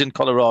series in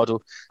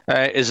Colorado,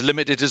 as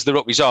limited as the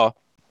Rockies are.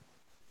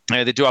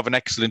 They do have an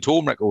excellent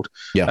home record,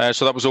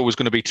 so that was always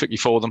going to be tricky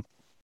for them.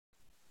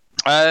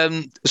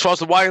 As far as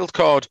the wild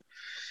card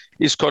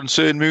is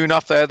concerned,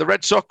 Munaf, the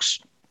Red Sox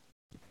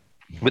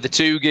with a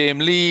 2-game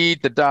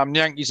lead. The damn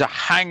Yankees are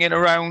hanging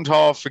around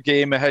half a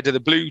game ahead of the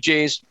Blue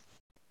Jays.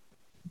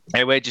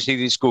 Where do you see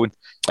this going?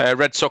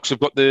 Red Sox have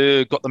got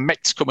the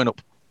Mets coming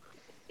up.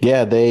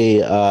 Yeah, they.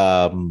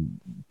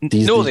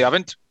 They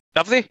haven't.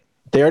 Have they?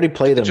 They already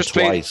played them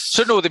twice.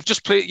 They've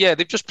just played. Yeah,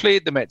 they've just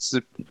played the Mets.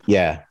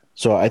 Yeah.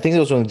 So I think it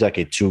was only a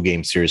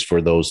 2-game series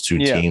for those 2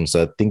 teams.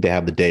 I think they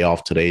have the day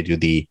off today to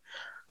the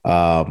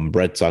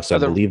Red Sox. I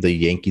believe the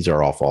Yankees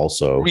are off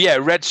also. Yeah,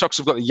 Red Sox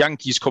have got the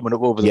Yankees coming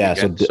up over the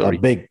weekend. So a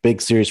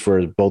big series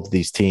for both of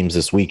these teams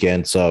this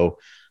weekend. So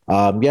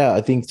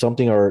I think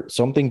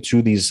something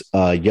to these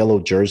yellow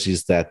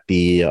jerseys that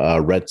the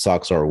Red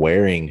Sox are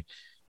wearing.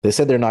 They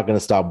said they're not going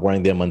to stop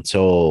wearing them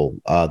until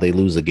they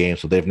lose a game.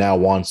 So they've now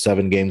won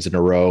 7 games in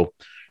a row.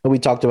 And we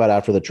talked about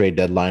after the trade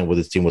deadline where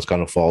this team was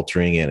kind of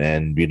faltering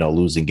and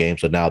losing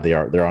games. So now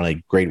they're on a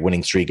great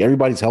winning streak.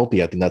 Everybody's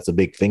healthy. I think that's a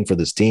big thing for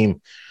this team.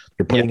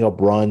 They're putting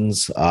up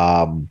runs.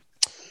 Kyle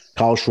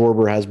Kyle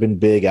Schwarber has been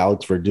big.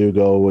 Alex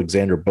Verdugo,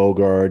 Alexander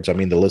Bogaerts. I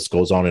mean, the list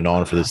goes on and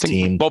on for this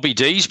team. Bobby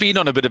D's been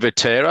on a bit of a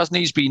tear, hasn't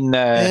he? He's been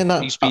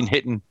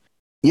hitting.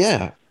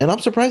 Yeah, and I'm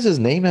surprised his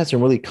name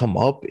hasn't really come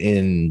up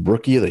in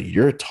Rookie of the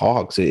Year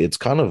talks. It's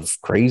kind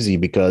of crazy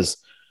because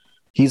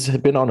he's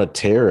been on a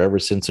tear ever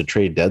since the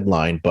trade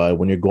deadline. But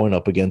when you're going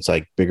up against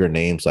like bigger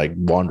names like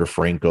Wander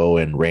Franco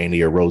and Randy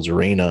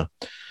Arozarena,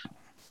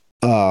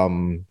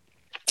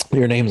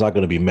 your name's not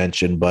going to be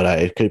mentioned.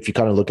 But if you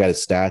kind of look at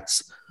his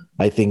stats,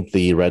 I think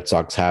the Red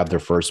Sox have their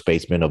first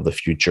baseman of the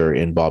future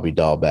in Bobby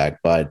Dahlbeck.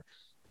 But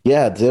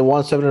yeah, they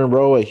won 7 in a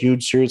row, a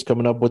huge series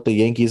coming up with the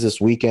Yankees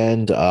this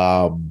weekend.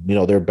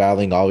 They're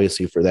battling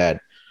obviously for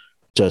that,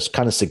 just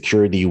kind of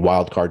secure the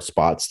wild card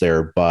spots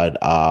there. But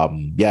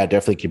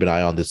definitely keep an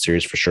eye on this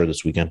series for sure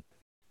this weekend.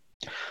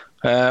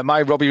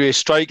 My Robbie Ray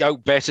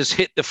strikeout bet has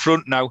hit the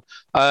front now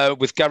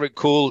with Garrett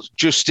Cole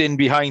just in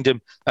behind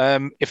him.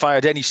 If I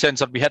had any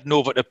sense, I'd be heading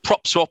over to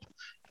PropSwap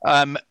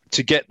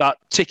to get that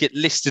ticket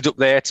listed up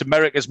there to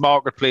America's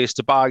Marketplace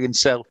to buy and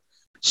sell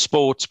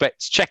sports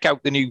bets. Check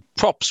out the new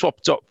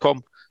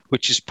PropSwap.com,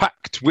 which is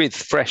packed with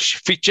fresh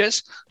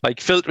features like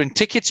filtering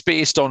tickets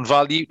based on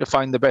value to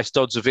find the best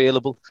odds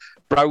available.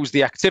 Browse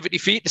the activity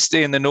feed to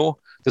stay in the know.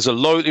 There's a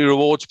loyalty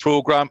rewards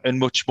program and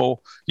much more.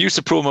 Use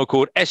the promo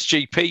code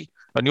SGP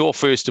on your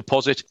first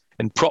deposit,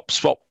 and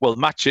PropSwap will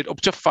match it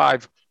up to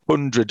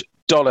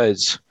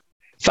 $500.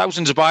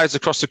 Thousands of buyers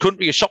across the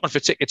country are shopping for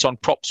tickets on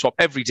PropSwap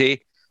every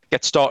day.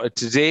 Get started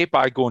today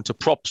by going to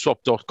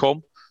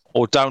PropSwap.com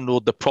or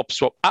download the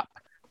PropSwap app.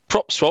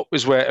 PropSwap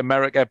is where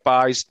America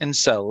buys and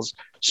sells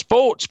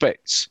sports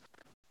bets.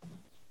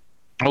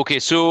 Okay,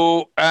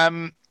 so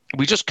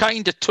we just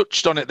kind of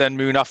touched on it then,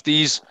 Moon, after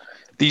these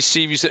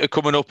series that are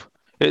coming up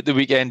at the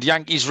weekend.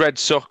 Yankees, Red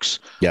Sox,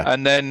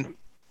 and then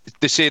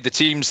they say the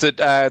teams that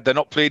they're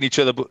not playing each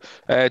other, but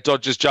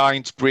Dodgers,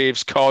 Giants,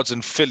 Braves, Cards,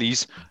 and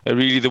Phillies are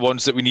really the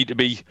ones that we need to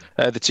be,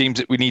 the teams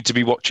that we need to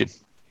be watching.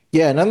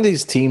 Yeah, none of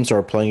these teams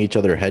are playing each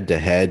other head to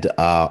head.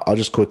 I'll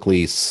just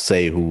quickly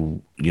say who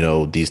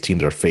these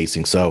teams are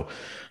facing. So,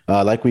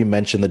 like we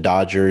mentioned, the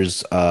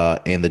Dodgers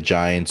and the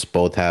Giants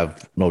both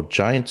have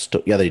Giants.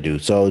 Yeah, they do.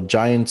 So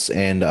Giants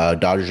and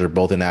Dodgers are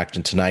both in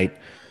action tonight.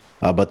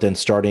 But then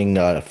starting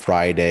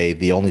Friday,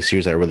 the only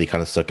series that really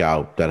kind of stuck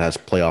out that has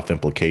playoff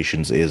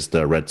implications is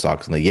the Red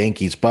Sox and the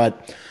Yankees.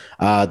 But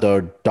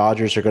the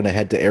Dodgers are going to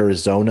head to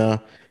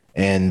Arizona.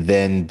 And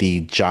then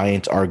the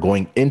Giants are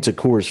going into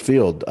Coors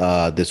Field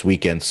this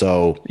weekend.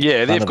 So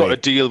yeah, they've got to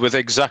deal with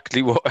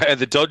exactly what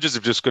the Dodgers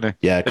have just going to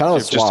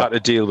just had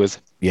to deal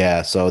with.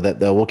 Yeah, so that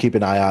we'll keep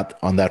an eye out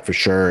on that for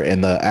sure.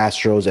 And the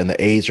Astros and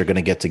the A's are going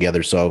to get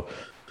together. So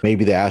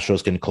maybe the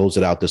Astros can close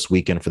it out this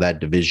weekend for that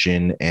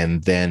division.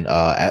 And then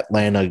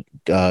Atlanta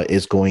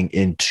is going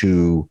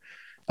into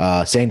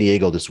San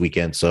Diego this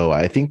weekend. So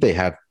I think they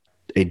have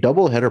a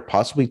doubleheader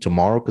possibly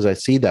tomorrow because I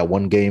see that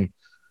one game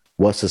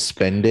was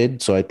suspended,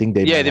 so I think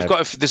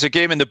there's a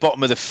game in the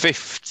bottom of the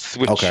fifth,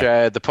 which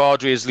the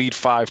Padres lead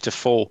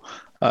 5-4,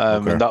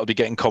 and that'll be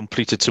getting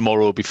completed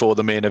tomorrow before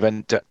the main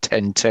event at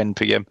 10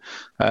 p.m.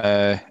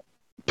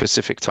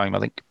 Pacific time, I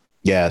think.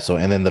 Yeah. So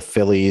and then the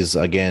Phillies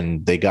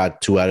again, they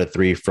got 2 out of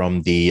 3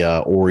 from the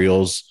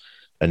Orioles,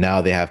 and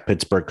now they have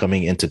Pittsburgh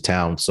coming into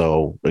town.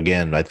 So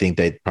again, I think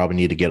they probably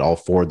need to get all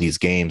 4 of these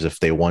games if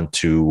they want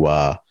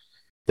to.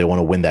 They want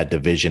to win that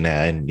division.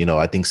 And,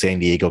 I think San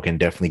Diego can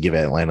definitely give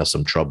Atlanta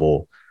some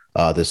trouble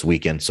this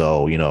weekend.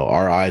 So,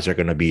 our eyes are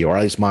going to be, or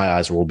at least my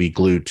eyes will be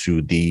glued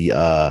to the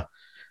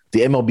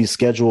MLB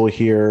schedule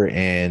here.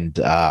 And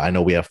I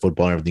know we have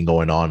football and everything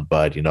going on,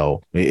 but,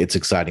 it's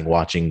exciting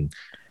watching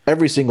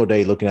every single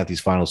day, looking at these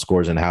final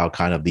scores and how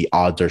kind of the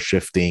odds are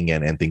shifting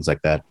and things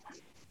like that.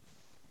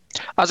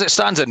 As it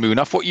stands at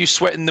Munaf, what are you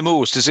sweating the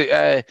most? Is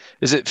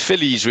it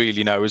Phillies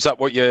really now? Is that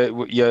what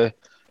your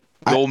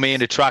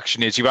main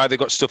attraction is? You've either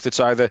got stuff that's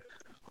either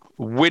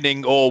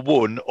winning or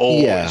won,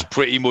 or it's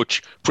pretty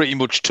much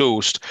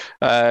toast.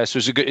 So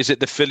is it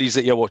the Phillies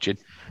that you're watching?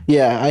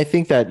 Yeah, I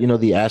think that the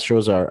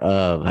Astros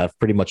have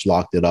pretty much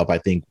locked it up. I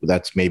think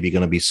that's maybe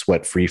going to be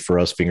sweat free for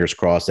us. Fingers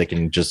crossed they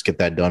can just get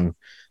that done,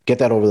 get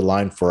that over the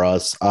line for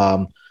us.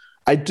 I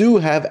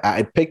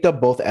picked up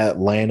both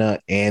Atlanta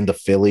and the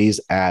Phillies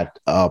at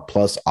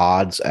plus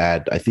odds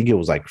at, I think it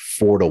was like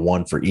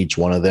 4-1 for each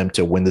one of them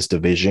to win this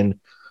division.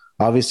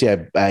 Obviously,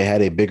 I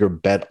had a bigger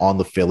bet on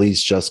the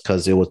Phillies just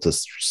because it was the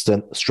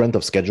strength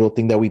of schedule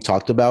thing that we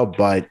talked about.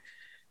 But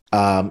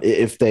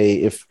if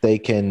they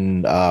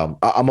can,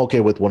 I'm okay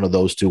with one of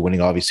those two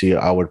winning. Obviously,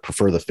 I would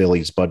prefer the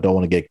Phillies, but don't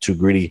want to get too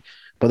greedy.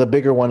 But the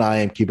bigger one I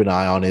am keeping an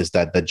eye on is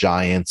that the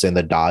Giants and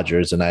the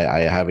Dodgers, and I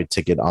have a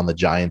ticket on the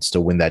Giants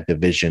to win that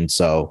division.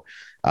 So,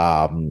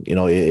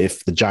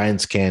 if the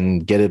Giants can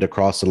get it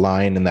across the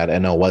line in that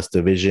NL West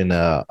division,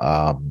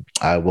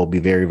 I will be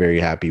very, very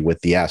happy with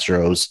the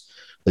Astros,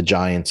 the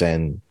Giants,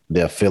 and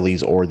the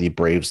Phillies or the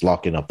Braves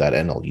locking up that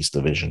NL East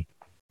division.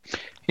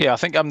 Yeah, I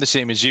think I'm the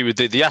same as you.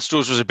 The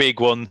Astros was a big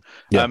one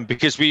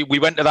because we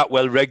went to that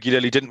well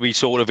regularly, didn't we?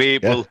 Sort of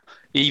April,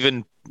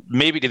 even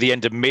maybe to the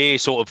end of May,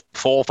 sort of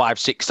 4, 5,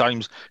 6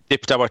 times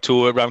dipped our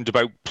toe around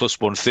about plus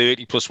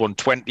 130, plus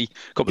 120,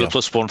 a couple of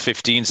plus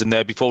 115s in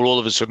there before all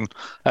of a sudden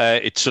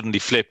it suddenly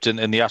flipped and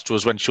the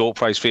Astros went short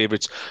price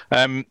favourites.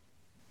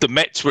 The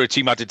Mets were a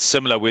team I did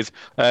similar with.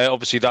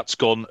 Obviously, that's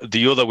gone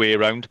the other way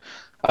around.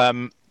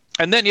 And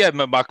then,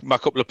 my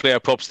couple of player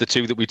props, the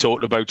two that we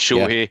talked about,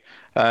 Shohei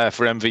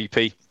for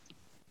MVP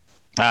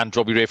and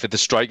Robbie Ray for the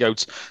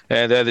strikeouts.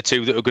 They're the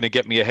two that are going to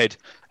get me ahead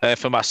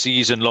for my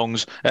season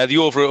longs. The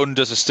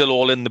over-unders are still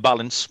all in the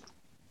balance.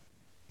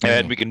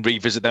 And we can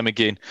revisit them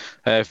again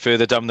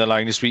further down the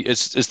line as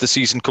the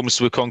season comes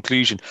to a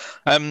conclusion.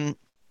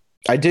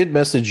 I did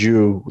message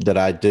you that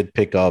I did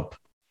pick up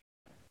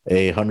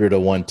a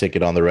 100-1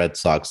 ticket on the Red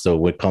Sox, so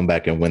we'd come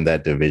back and win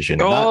that division.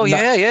 Not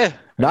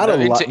a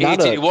lot.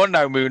 80-1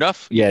 now,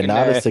 Munaf. Yeah,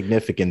 not a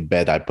significant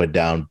bet I put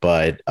down,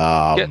 but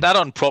get that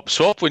on prop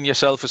swap. Win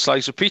yourself a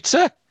slice of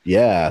pizza.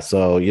 Yeah,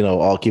 so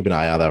I'll keep an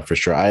eye on that for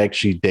sure. I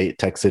actually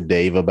texted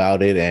Dave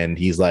about it, and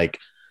he's like,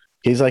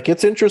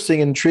 it's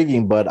interesting and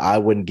intriguing, but I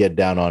wouldn't get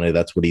down on it.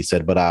 That's what he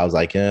said. But I was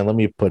like, let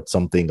me put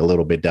something a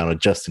little bit down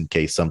just in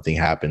case something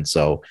happens.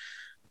 So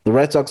the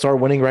Red Sox are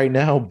winning right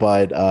now,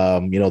 but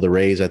the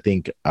Rays, I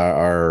think,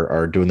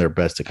 are doing their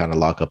best to kind of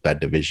lock up that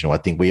division. I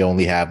think we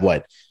only have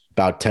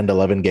about 10 to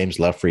 11 games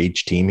left for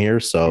each team here.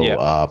 So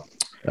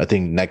I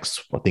think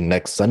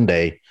next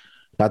Sunday,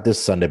 not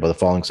this Sunday, but the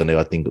following Sunday,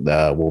 I think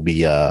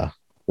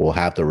we'll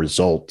have the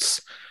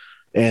results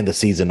and the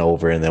season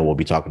over, and then we'll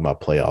be talking about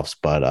playoffs.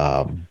 But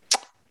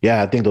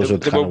I think those are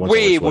the kind of ones.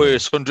 Way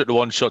worse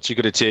 100-1 shots you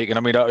could have taken. I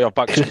mean, I've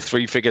backed some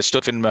 3-figure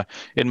stuff in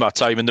my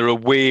time, and there are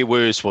way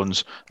worse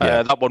ones.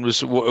 That one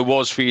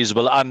was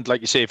feasible, and like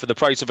you say, for the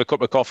price of a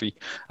cup of coffee,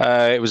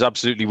 it was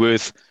absolutely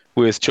worth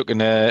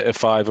chucking a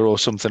fiver or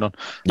something on.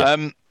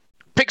 Yeah.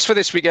 Picks for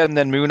this weekend,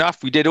 then,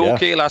 Munaf. We did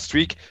okay last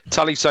week.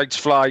 Tally sides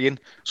flying,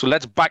 so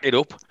let's back it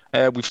up.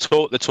 We've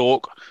talked the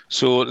talk,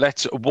 so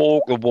let's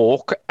walk the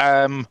walk.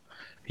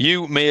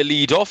 You may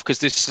lead off because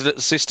this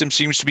system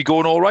seems to be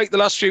going all right the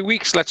last few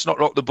weeks. Let's not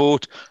rock the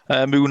boat.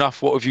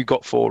 Munaf, what have you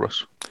got for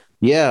us?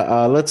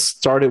 Yeah, let's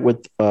start it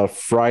with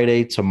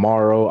Friday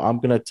tomorrow. I'm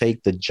going to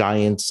take the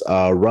Giants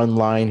run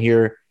line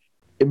here.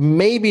 It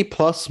may be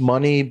plus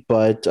money,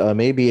 but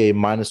maybe a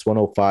minus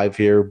 105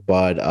 here.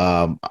 But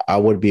I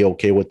would be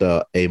okay with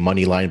a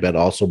money line bet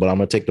also. But I'm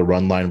going to take the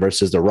run line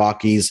versus the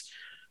Rockies.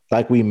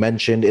 Like we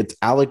mentioned, it's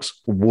Alex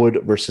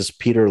Wood versus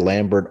Peter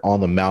Lambert on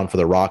the mound for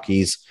the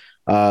Rockies.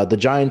 The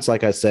Giants,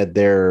 like I said,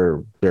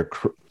 they're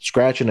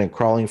scratching and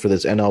crawling for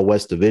this NL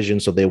West division,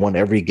 so they won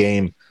every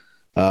game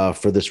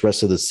for this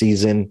rest of the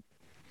season,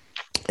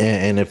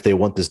 and if they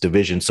want this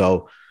division.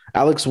 So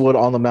Alex Wood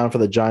on the mound for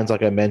the Giants,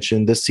 like I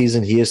mentioned, this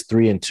season he is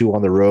 3-2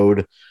 on the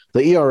road.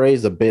 The ERA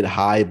is a bit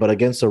high, but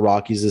against the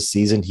Rockies this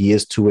season, he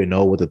is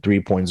 2-0 with a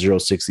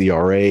 3.06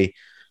 ERA.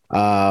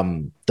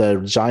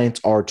 The Giants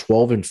are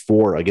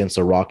 12-4 against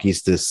the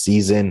Rockies this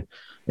season.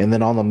 And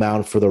then on the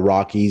mound for the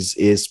Rockies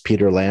is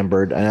Peter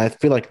Lambert. And I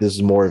feel like this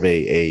is more of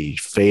a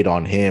fade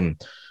on him.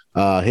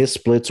 His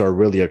splits are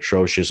really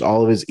atrocious.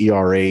 All of his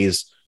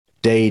ERAs,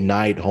 day,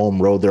 night,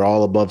 home, road, they're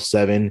all above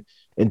 7.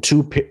 In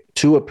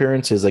two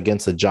appearances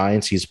against the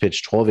Giants, he's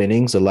pitched 12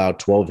 innings, allowed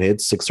 12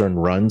 hits, 6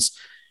 earned runs.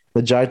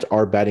 The Giants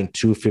are batting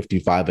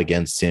 .255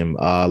 against him.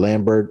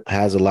 Lambert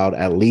has allowed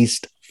at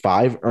least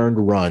 5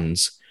 earned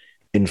runs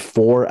in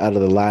 4 out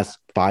of the last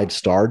 5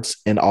 starts,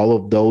 and all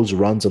of those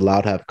runs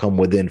allowed have come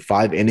within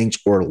 5 innings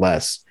or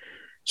less.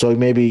 So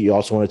maybe you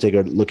also want to take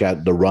a look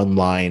at the run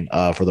line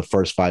for the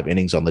first 5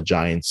 innings on the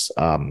Giants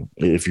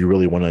if you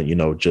really want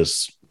to,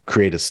 just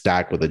create a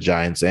stack with the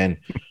Giants. And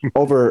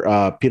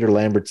over Peter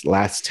Lambert's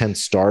last 10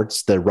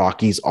 starts, the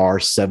Rockies are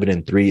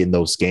 7-3 in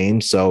those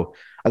games. So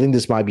I think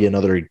this might be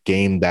another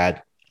game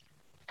that,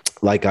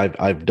 like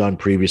I've done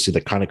previously,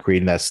 that kind of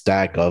creating that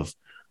stack of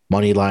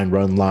money line,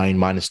 run line,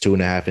 minus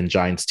 2.5 and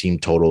Giants team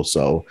total.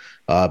 So,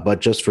 but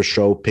just for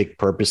show pick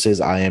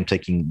purposes, I am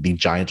taking the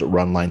Giants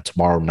run line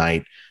tomorrow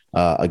night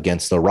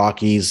against the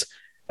Rockies.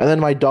 And then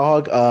my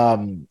dog,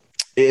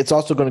 it's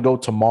also going to go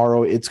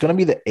tomorrow. It's going to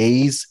be the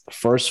A's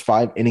first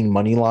 5 inning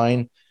money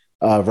line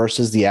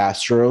versus the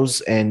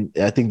Astros. And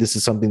I think this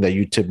is something that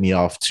you tipped me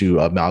off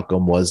to,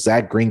 Malcolm, was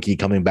Zach Greinke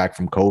coming back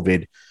from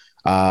COVID.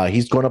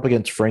 He's going up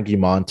against Frankie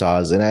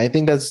Montas, and I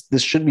think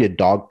this should be a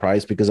dog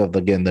price because of,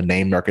 again, the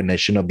name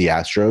recognition of the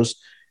Astros.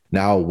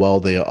 Now,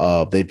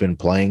 they've been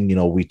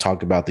playing. We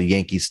talked about the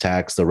Yankees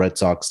tax, the Red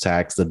Sox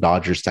tax, the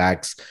Dodgers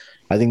tax.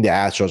 I think the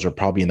Astros are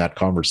probably in that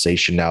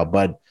conversation now.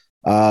 But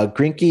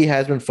Greinke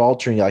has been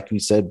faltering, like we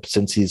said,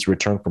 since he's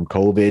returned from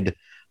COVID.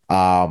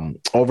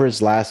 Over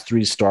his last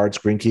 3 starts,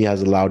 Greinke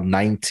has allowed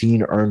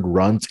 19 earned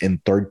runs in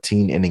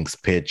 13 innings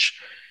pitched.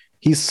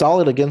 He's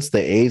solid against the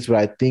A's, but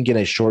I think in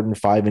a shortened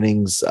 5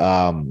 innings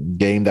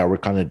game that we're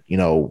kind of,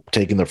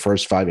 taking the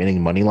first 5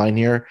 inning money line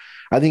here,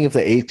 I think if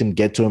the A's can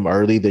get to him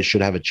early, they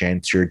should have a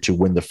chance here to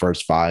win the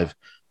first 5.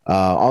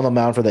 On the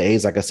mound for the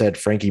A's, like I said,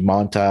 Frankie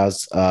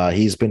Montas,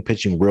 he's been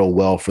pitching real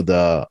well for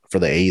the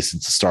A's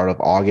since the start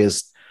of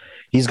August.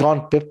 He's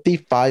gone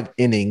 55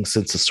 innings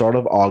since the start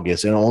of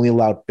August and only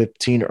allowed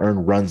 15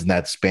 earned runs in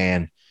that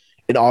span.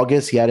 In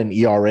August, he had an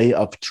ERA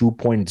of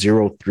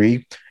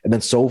 2.03, and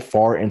then so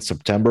far in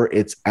September,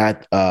 it's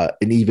at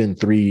an even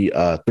three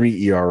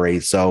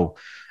ERA. So,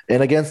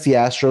 and against the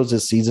Astros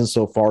this season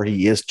so far,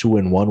 he is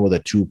 2-1 with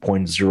a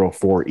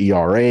 2.04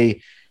 ERA.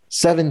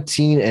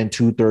 17 and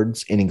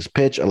 2/3 innings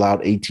pitch, allowed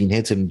 18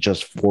 hits and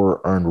just 4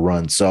 earned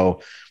runs.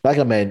 So, like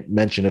I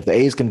mentioned, if the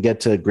A's can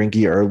get to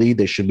Greinke early,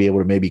 they should be able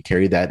to maybe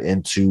carry that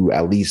into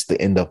at least the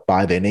end of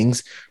 5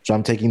 innings. So,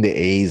 I'm taking the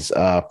A's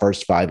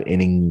first 5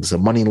 innings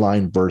money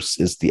line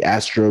versus the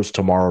Astros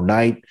tomorrow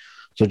night.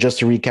 So, just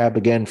to recap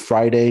again,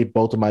 Friday,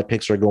 both of my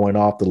picks are going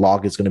off. The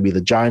log is going to be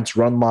the Giants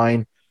run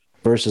line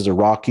versus the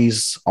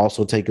Rockies.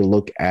 Also, take a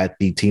look at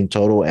the team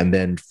total, and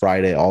then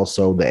Friday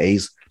also the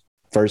A's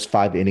first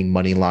 5 inning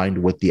money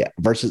line with the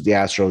versus the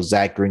Astros,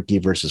 Zach Greinke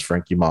versus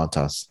Frankie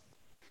Montas.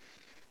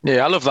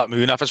 Yeah, I love that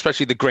Munaf,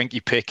 especially the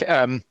Greinke pick.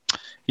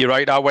 You're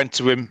right. I went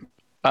to him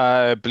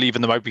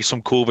believing there might be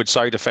some COVID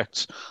side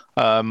effects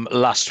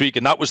last week,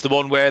 and that was the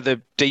one where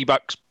the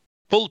D-backs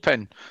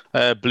bullpen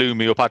blew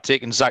me up. I'd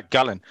taken Zach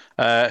Gallen,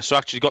 so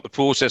actually got the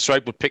process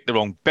right, but picked the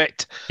wrong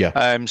bet.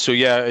 Yeah. So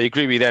yeah, I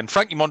agree with you then.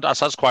 Frankie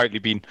Montas has quietly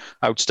been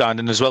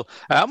outstanding as well.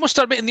 I must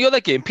admit, in the other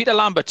game, Peter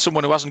Lambert,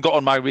 someone who hasn't got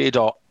on my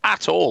radar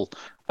at all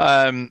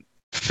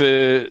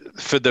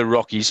for the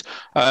Rockies.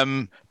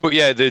 But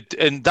yeah,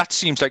 and that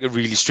seems like a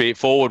really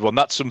straightforward one.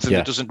 That's something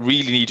that doesn't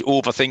really need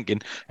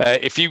overthinking.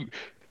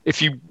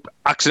 If you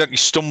accidentally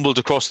stumbled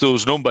across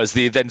those numbers,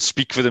 they then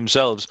speak for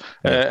themselves,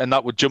 and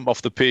that would jump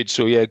off the page.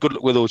 So yeah, good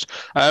luck with those.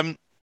 I'm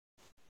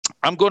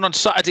going on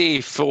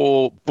Saturday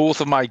for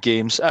both of my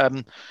games.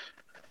 I'm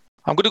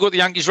going to go to the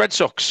Yankees Red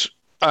Sox,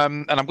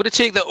 and I'm going to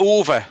take the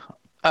over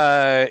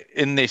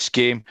in this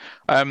game.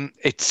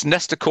 It's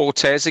Nestor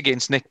Cortez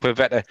against Nick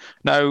Pivetta.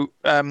 Now,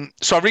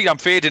 so I'm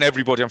fading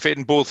everybody. I'm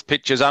fading both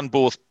pitchers and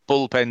both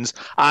bullpens,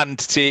 and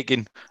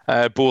taking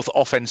both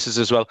offenses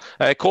as well.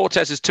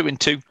 Cortez is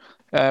 2-2.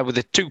 With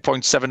a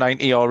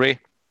 2.79 ERA.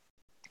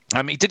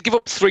 He did give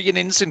up 3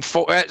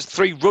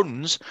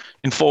 runs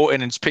in 4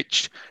 innings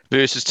pitched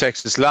versus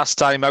Texas last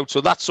time out. So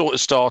that sort of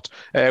start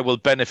will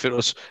benefit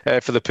us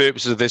for the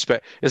purposes of this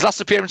bet. His last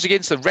appearance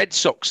against the Red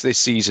Sox this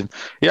season,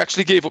 he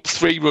actually gave up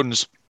 3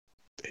 runs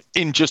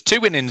in just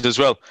 2 innings as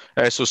well.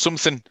 So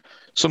something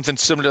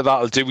similar to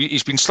that'll do.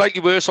 He's been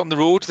slightly worse on the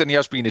road than he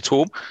has been at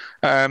home.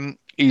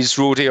 His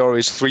road ERA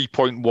is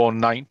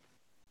 3.19.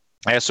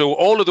 So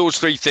all of those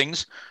 3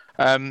 things,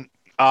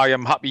 I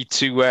am happy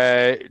to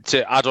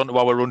add on to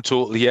our run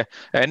total here.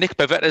 Nick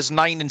Pivetta's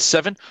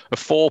 9-7, a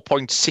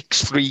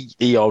 4.63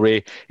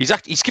 ERA.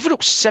 He's given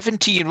up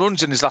 17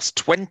 runs in his last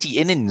 20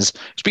 innings.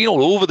 It's been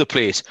all over the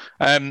place.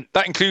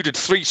 That included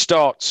 3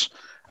 starts,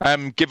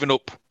 giving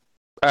up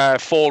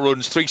 4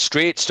 runs, 3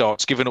 straight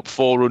starts, giving up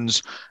 4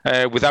 runs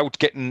without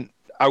getting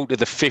out of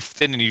the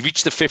 5th inning. He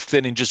reached the 5th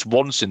inning just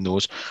once in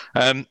those.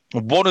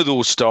 One of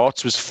those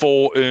starts was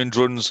 4 earned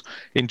runs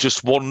in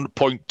just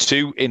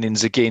 1.2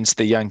 innings against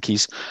the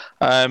Yankees.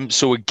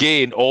 So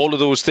again, all of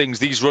those things,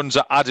 these runs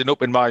are adding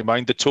up in my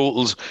mind. The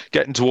total's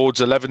getting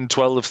towards 11,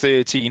 12,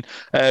 13.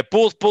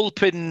 Both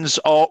bullpens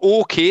are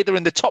okay. They're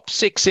in the top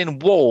 6 in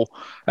WAR,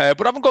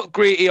 but haven't got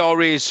great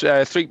ERAs,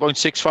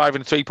 3.65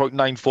 and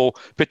 3.94,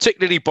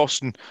 particularly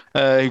Boston,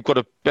 who've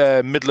got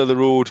a middle of the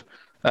road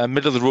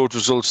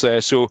results there.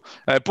 So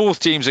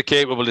both teams are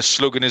capable of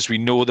slugging, as we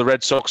know. The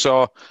Red Sox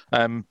are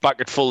back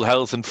at full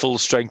health and full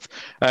strength.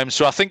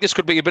 So I think this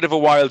could be a bit of a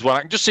wild one.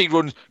 I can just see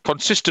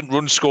consistent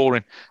run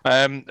scoring.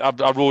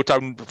 I wrote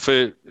down,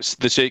 for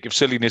the sake of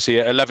silliness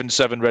here,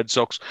 11-7 Red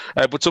Sox.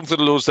 But something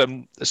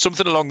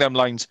along them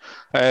lines,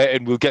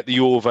 and we'll get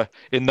the over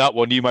in that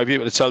one. You might be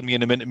able to tell me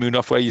in a minute,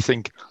 Munaf, where you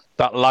think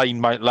that line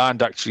might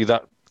land, actually,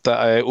 that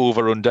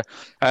over-under.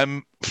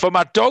 For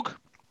my dog,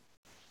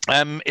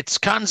 it's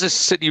Kansas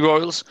City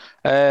Royals,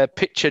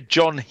 pitcher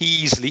John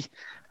Heasley,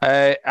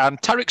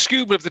 and Tarek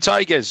Skubal of the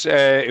Tigers.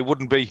 It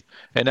wouldn't be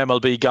an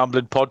MLB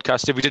gambling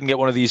podcast if we didn't get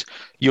one of these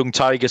young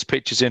Tigers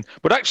pitchers in.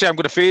 But actually, I'm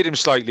going to fade him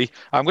slightly.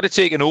 I'm going to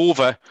take an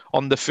over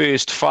on the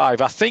first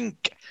 5. I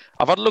think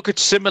I've had a look at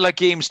similar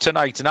games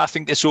tonight, and I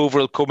think this over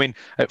will come in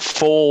at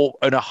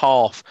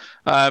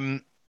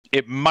 4.5.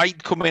 It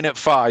might come in at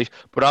 5,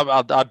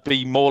 but I'd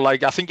be more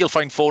like, I think you'll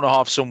find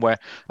 4.5 somewhere.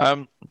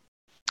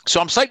 So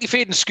I'm slightly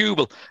fading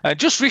Skubal.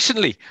 Just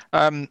recently,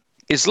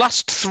 his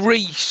last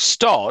 3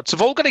 starts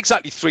have all got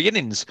exactly 3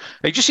 innings.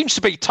 He just seems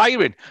to be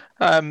tiring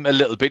a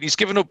little bit. He's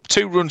given up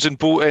 2 runs in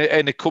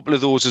a couple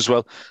of those as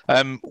well.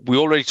 We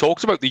already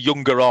talked about the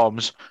younger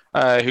arms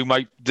who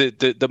might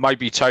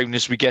be time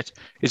as we get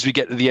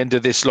to the end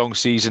of this long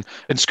season.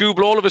 And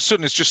Skubal all of a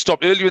sudden has just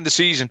stopped. Earlier in the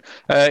season,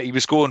 he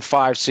was going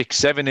 5, 6,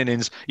 7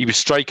 innings. He was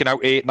striking out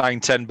 8, 9,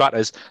 10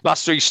 batters.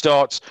 Last 3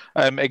 starts,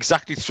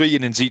 exactly 3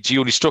 innings each. He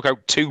only struck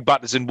out 2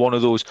 batters in one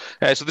of those.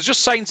 So there's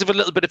just signs of a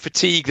little bit of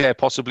fatigue there,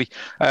 possibly.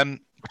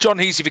 John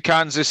Heasley for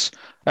Kansas,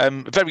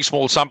 very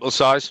small sample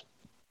size.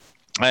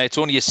 It's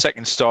only his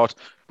second start,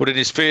 but in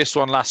his first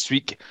one last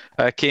week,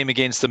 came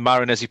against the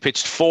Mariners. He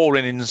pitched 4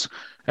 innings,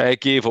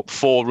 gave up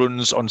 4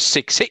 runs on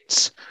 6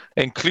 hits,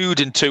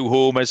 including 2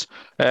 homers.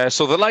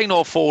 So the line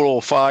of 4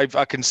 or 5,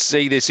 I can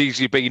see this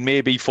easily being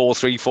maybe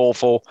 4-3,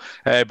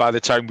 4-4 by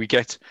the time we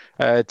get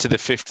to the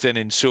 5th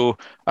inning. So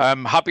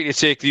I'm happy to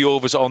take the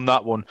overs on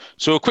that one.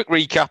 So a quick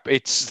recap: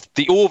 it's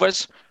the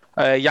overs,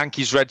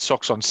 Yankees Red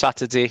Sox on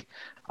Saturday,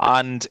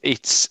 and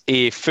it's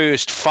a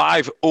first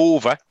 5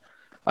 over.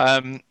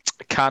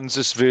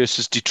 Kansas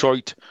versus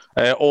Detroit,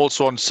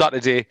 also on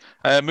Saturday.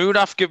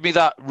 Munaf, give me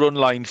that run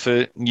line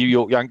for New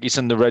York Yankees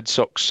and the Red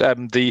Sox.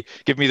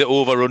 Give me the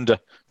over-under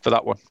for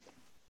that one.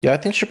 Yeah, I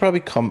think she'll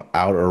probably come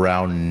out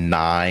around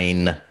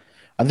 9.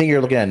 I think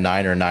you're looking at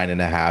 9 or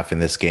 9.5 in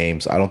this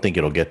game. So I don't think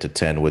it'll get to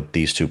 10 with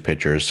these two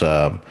pitchers,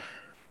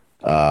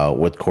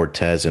 with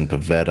Cortez and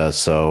Pivetta.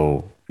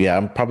 So yeah,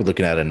 I'm probably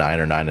looking at a 9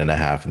 or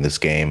 9.5 in this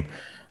game.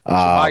 So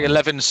my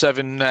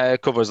 11-7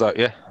 covers that,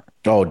 yeah.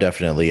 Oh,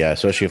 definitely, yeah.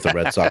 Especially if the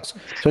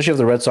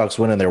Red Sox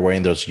win and they're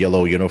wearing those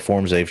yellow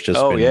uniforms, they've just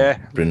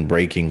been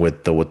breaking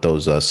with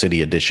those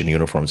City Edition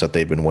uniforms that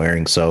they've been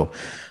wearing. So,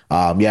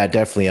 yeah,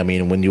 definitely. I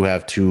mean, when you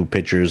have 2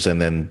 pitchers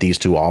and then these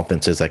 2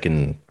 offenses that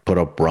can put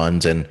up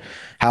runs, and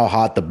how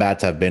hot the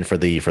bats have been for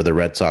the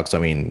Red Sox, I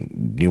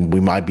mean, we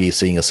might be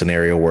seeing a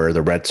scenario where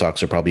the Red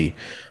Sox will probably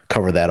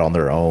cover that on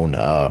their own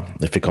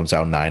if it comes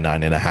out 9,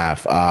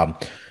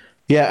 9.5.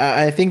 Yeah,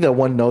 I think that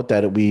one note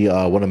that we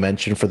want to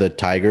mention for the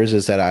Tigers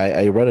is that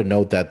I read a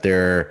note that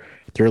they're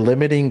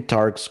limiting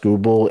Tarik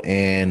Skubal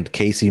and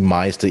Casey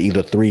Mize to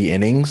either 3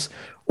 innings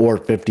or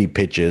 50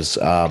 pitches,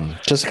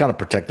 just to kind of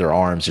protect their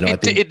arms. You know,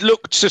 it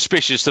looked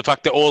suspicious, the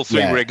fact that all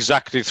 3 were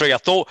exactly 3.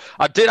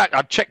 I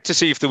checked to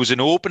see if there was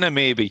an opener.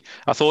 Maybe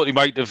I thought they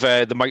might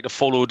have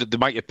followed. They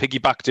might have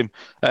piggybacked him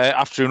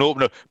after an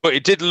opener, but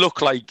it did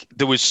look like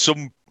there was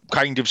some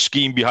kind of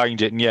scheme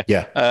behind it.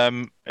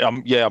 And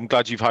I'm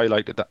glad you've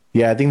highlighted that.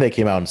 Yeah, I think they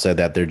came out and said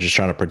that they're just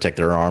trying to protect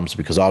their arms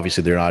because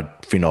obviously they're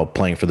not,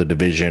 playing for the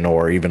division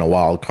or even a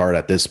wild card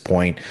at this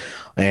point.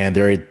 And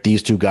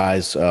these 2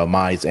 guys,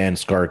 Mize and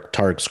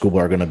Tarik Skubal,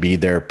 are going to be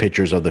their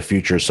pitchers of the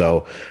future.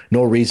 So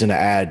no reason to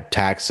add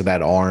tax to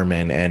that arm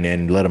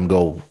and let them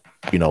go,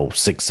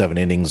 6-7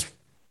 innings,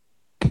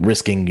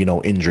 risking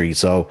injury.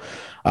 So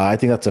I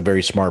think that's a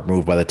very smart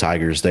move by the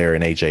Tigers there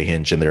and AJ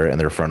Hinch in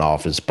their front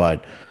office.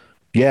 But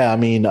yeah, I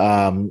mean,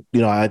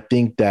 I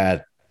think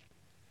that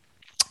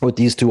with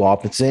these 2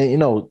 offenses,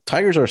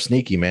 Tigers are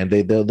sneaky, man.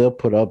 They'll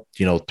put up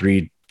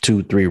 3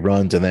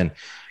 runs, and then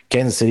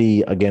Kansas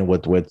City again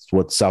with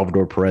what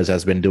Salvador Perez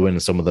has been doing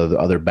and some of the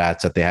other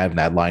bats that they have in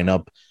that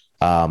lineup.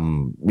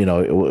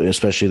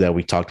 Especially that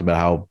we talked about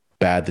how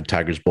bad the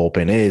Tigers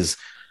bullpen is.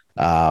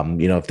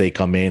 If they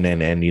come in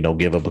and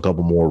give up a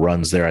couple more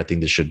runs there, I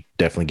think this should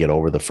definitely get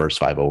over the first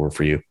 5 over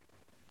for you.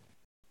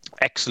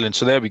 Excellent.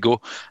 So there we go.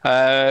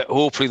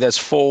 Hopefully there's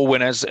 4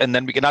 winners, and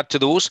then we can add to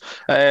those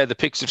the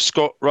picks of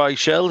Scott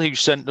Reichel, who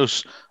sent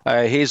us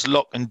his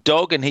lock and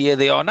dog, and here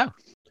they are now.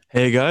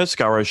 Hey guys,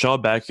 Scott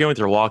Reichel back here with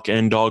your lock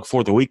and dog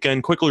for the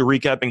weekend. Quickly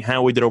recapping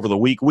how we did over the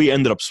week. We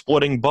ended up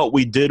splitting, but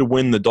we did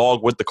win the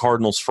dog with the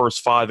Cardinals'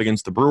 first 5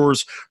 against the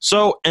Brewers.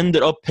 So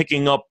ended up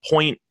picking up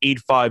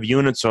 0.85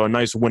 units, so a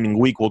nice winning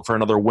week. We'll look for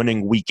another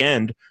winning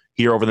weekend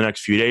here over the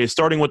next few days.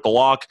 Starting with the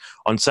lock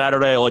on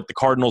Saturday, I like the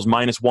Cardinals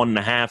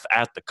 -1.5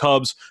 at the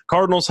Cubs.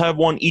 Cardinals have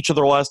won each of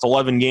their last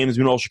 11 games.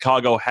 Meanwhile,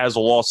 Chicago has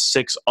lost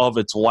 6 of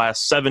its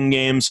last 7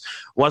 games.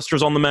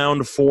 Lester's on the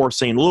mound for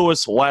St.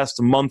 Louis.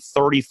 Last month,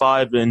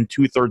 35 and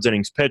 2/3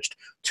 innings pitched,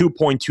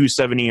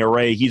 2.27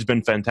 ERA. He's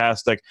been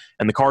fantastic.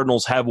 And the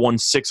Cardinals have won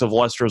 6 of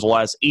Lester's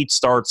last 8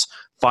 starts.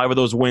 5 of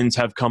those wins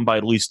have come by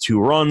at least 2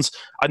 runs.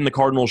 I think the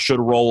Cardinals should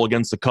roll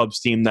against the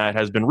Cubs team that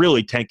has been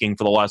really tanking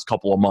for the last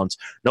couple of months.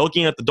 Now,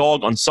 looking at the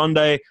dog on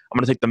Sunday, I'm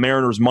going to take the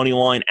Mariners' money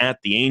line at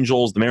the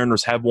Angels. The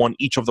Mariners have won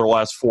each of their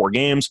last 4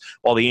 games,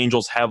 while the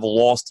Angels have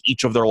lost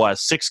each of their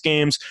last 6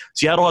 games.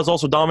 Seattle has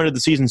also dominated the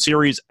season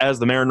series, as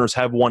the Mariners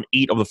have won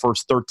 8 of the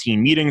first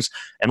 13 meetings.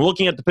 And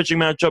looking at the pitching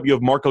matchup, you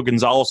have Marco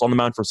Gonzalez on the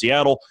mound for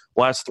Seattle.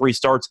 Last 3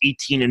 starts,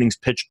 18 innings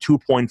pitched,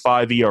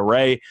 2.5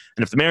 ERA.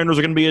 And if the Mariners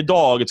are going to be a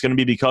dog, it's going to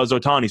be because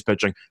Ohtani's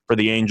pitching for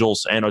the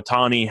Angels. And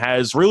Ohtani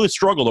has really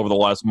struggled over the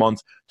last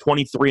month.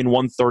 23 and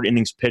 1/3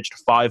 innings pitched,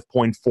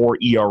 5.4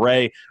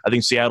 ERA. I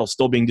think Seattle's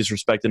still being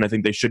disrespected, and I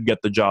think they should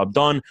get the job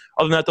done.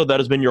 Other than that, though, that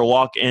has been your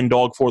lock and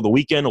dog for the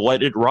weekend.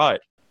 Let it ride.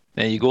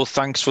 There you go.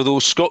 Thanks for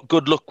those, Scott.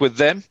 Good luck with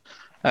them.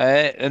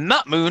 And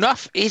that,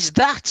 Munaf, is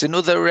that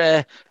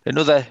another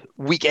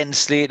weekend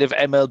slate of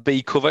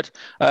MLB covered.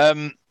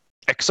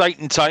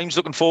 Exciting times.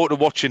 Looking forward to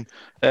watching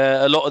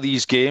a lot of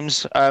these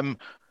games.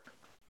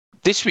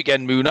 This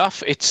weekend,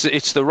 Munaf,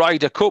 it's the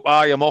Ryder Cup.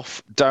 I am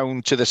off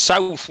down to the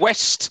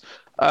southwest,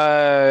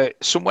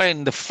 somewhere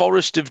in the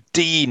Forest of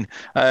Dean,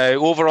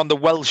 over on the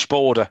Welsh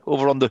border,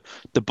 over on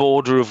the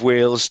border of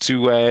Wales,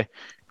 to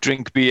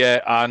drink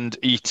beer and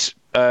eat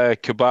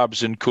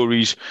kebabs and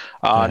curries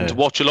and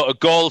watch a lot of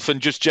golf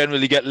and just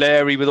generally get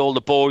Larry with all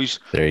the boys.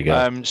 There you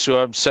go. So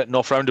I'm setting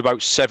off around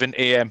about 7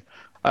 a.m.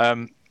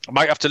 I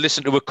might have to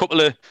listen to a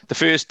couple of the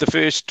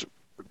first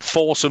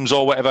foursomes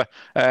or whatever,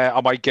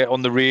 I might get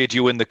on the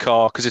radio in the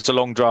car because it's a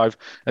long drive,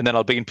 and then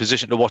I'll be in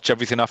position to watch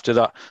everything after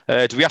that.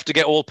 Do we have to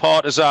get all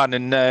partisan,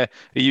 and are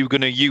you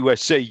going to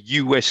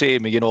USA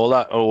me and all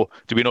that, or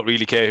do we not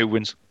really care who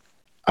wins?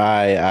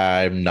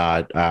 I'm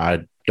not.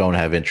 I don't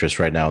have interest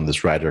right now in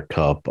this Ryder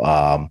Cup.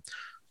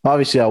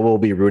 Obviously, I will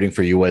be rooting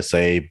for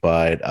USA,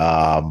 but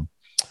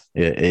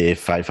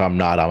if I'm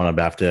not, I'm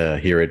gonna have to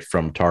hear it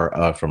from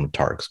Tarek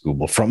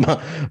Skubal, from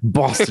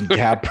Boston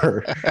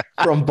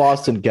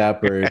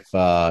Capper,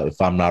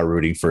 if I'm not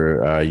rooting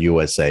for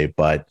USA.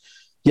 But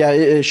yeah,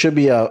 it should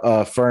be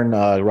a fun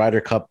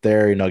Ryder Cup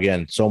there.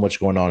 Again, so much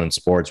going on in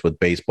sports with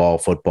baseball,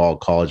 football,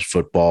 college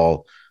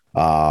football,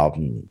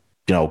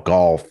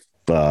 golf,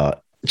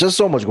 just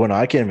so much going on.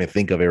 I can't even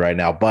think of it right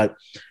now, but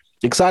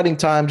exciting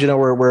times.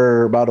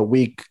 We're about a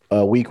week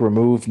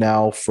removed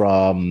now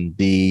from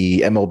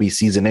the MLB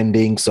season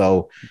ending,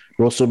 so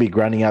we'll still be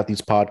grinding out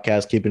these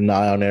podcasts, keeping an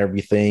eye on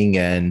everything.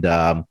 And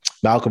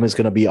Malcolm is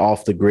going to be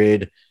off the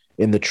grid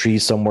in the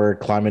trees somewhere,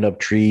 climbing up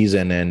trees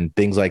and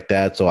things like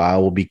that. So I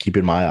will be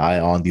keeping my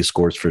eye on these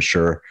scores for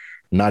sure.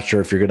 I'm not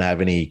sure if you're going to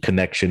have any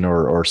connection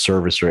or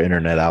service or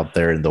internet out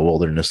there in the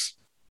wilderness.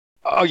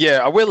 Oh, yeah,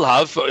 I will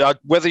have.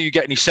 Whether you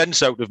get any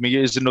sense out of me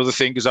is another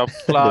thing, because I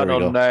plan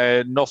on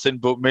nothing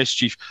but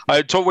mischief.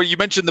 Well, you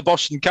mentioned the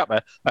Boston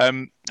Capper.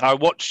 I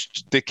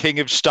watched The King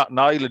of Staten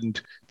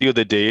Island the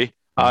other day,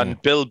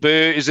 and Bill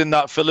Burr is in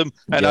that film,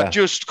 and I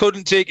just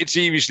couldn't take it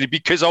seriously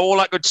because all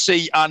I could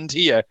see and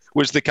hear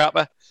was the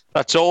Capper.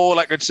 That's all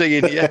I could see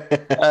in here.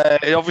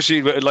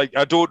 Obviously,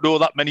 I don't know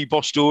that many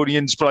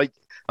Bostonians, but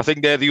I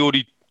think they're the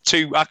only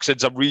two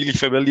accents I'm really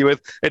familiar with,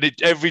 and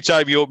every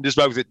time he opened his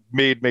mouth, it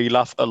made me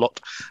laugh a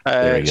lot.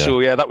 So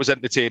yeah, that was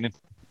entertaining.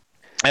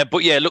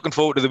 But yeah, looking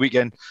forward to the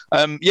weekend.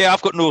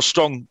 I've got no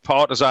strong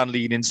partisan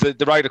leanings.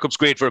 The Ryder Cup's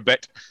great for a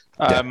bet,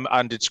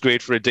 and it's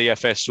great for a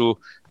DFS. So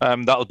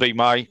that'll be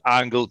my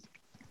angle.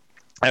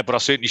 But I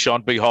certainly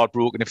shan't be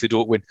heartbroken if they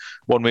don't win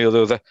one way or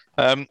the other.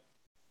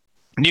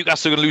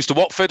 Newcastle are going to lose to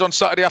Watford on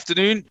Saturday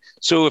afternoon.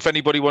 So if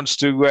anybody wants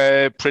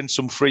to print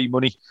some free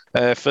money,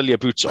 fill your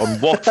boots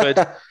on Watford.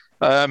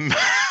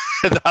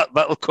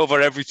 That'll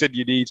cover everything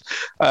you need.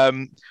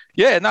 And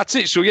that's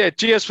it. So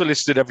cheers for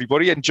listening,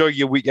 everybody. Enjoy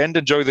your weekend.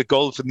 Enjoy the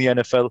golf and the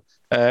NFL,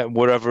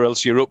 wherever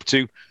else you're up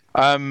to.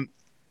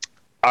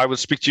 I will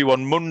speak to you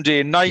on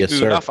Monday night. Yes,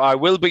 enough. I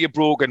will be a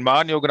broken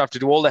man. You're going to have to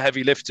do all the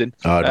heavy lifting.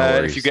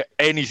 If you get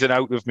anything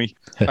out of me,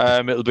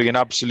 it'll be an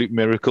absolute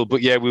miracle.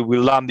 But yeah,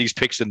 we'll land these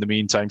picks in the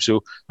meantime,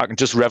 so I can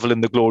just revel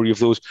in the glory of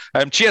those.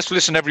 Cheers for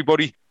listening,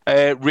 everybody.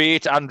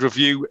 Rate and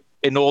review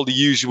in all the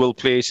usual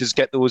places.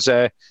 Get those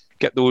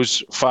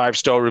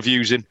 5-star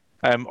reviews in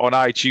on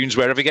iTunes,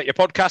 wherever you get your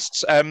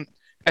podcasts.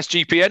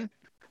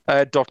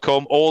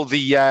 SGPN.com.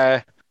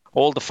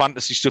 All the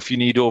fantasy stuff you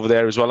need over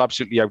there as well.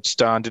 Absolutely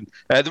outstanding.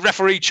 The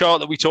referee chart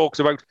that we talked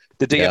about,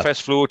 the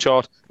DFS flow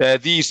chart.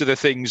 These are the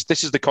things.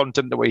 This is the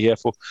content that we're here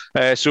for.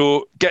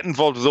 So get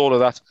involved with all of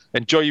that.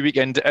 Enjoy your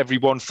weekend,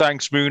 everyone.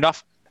 Thanks,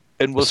 Munaf,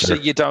 and we'll see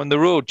you down the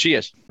road.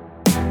 Cheers.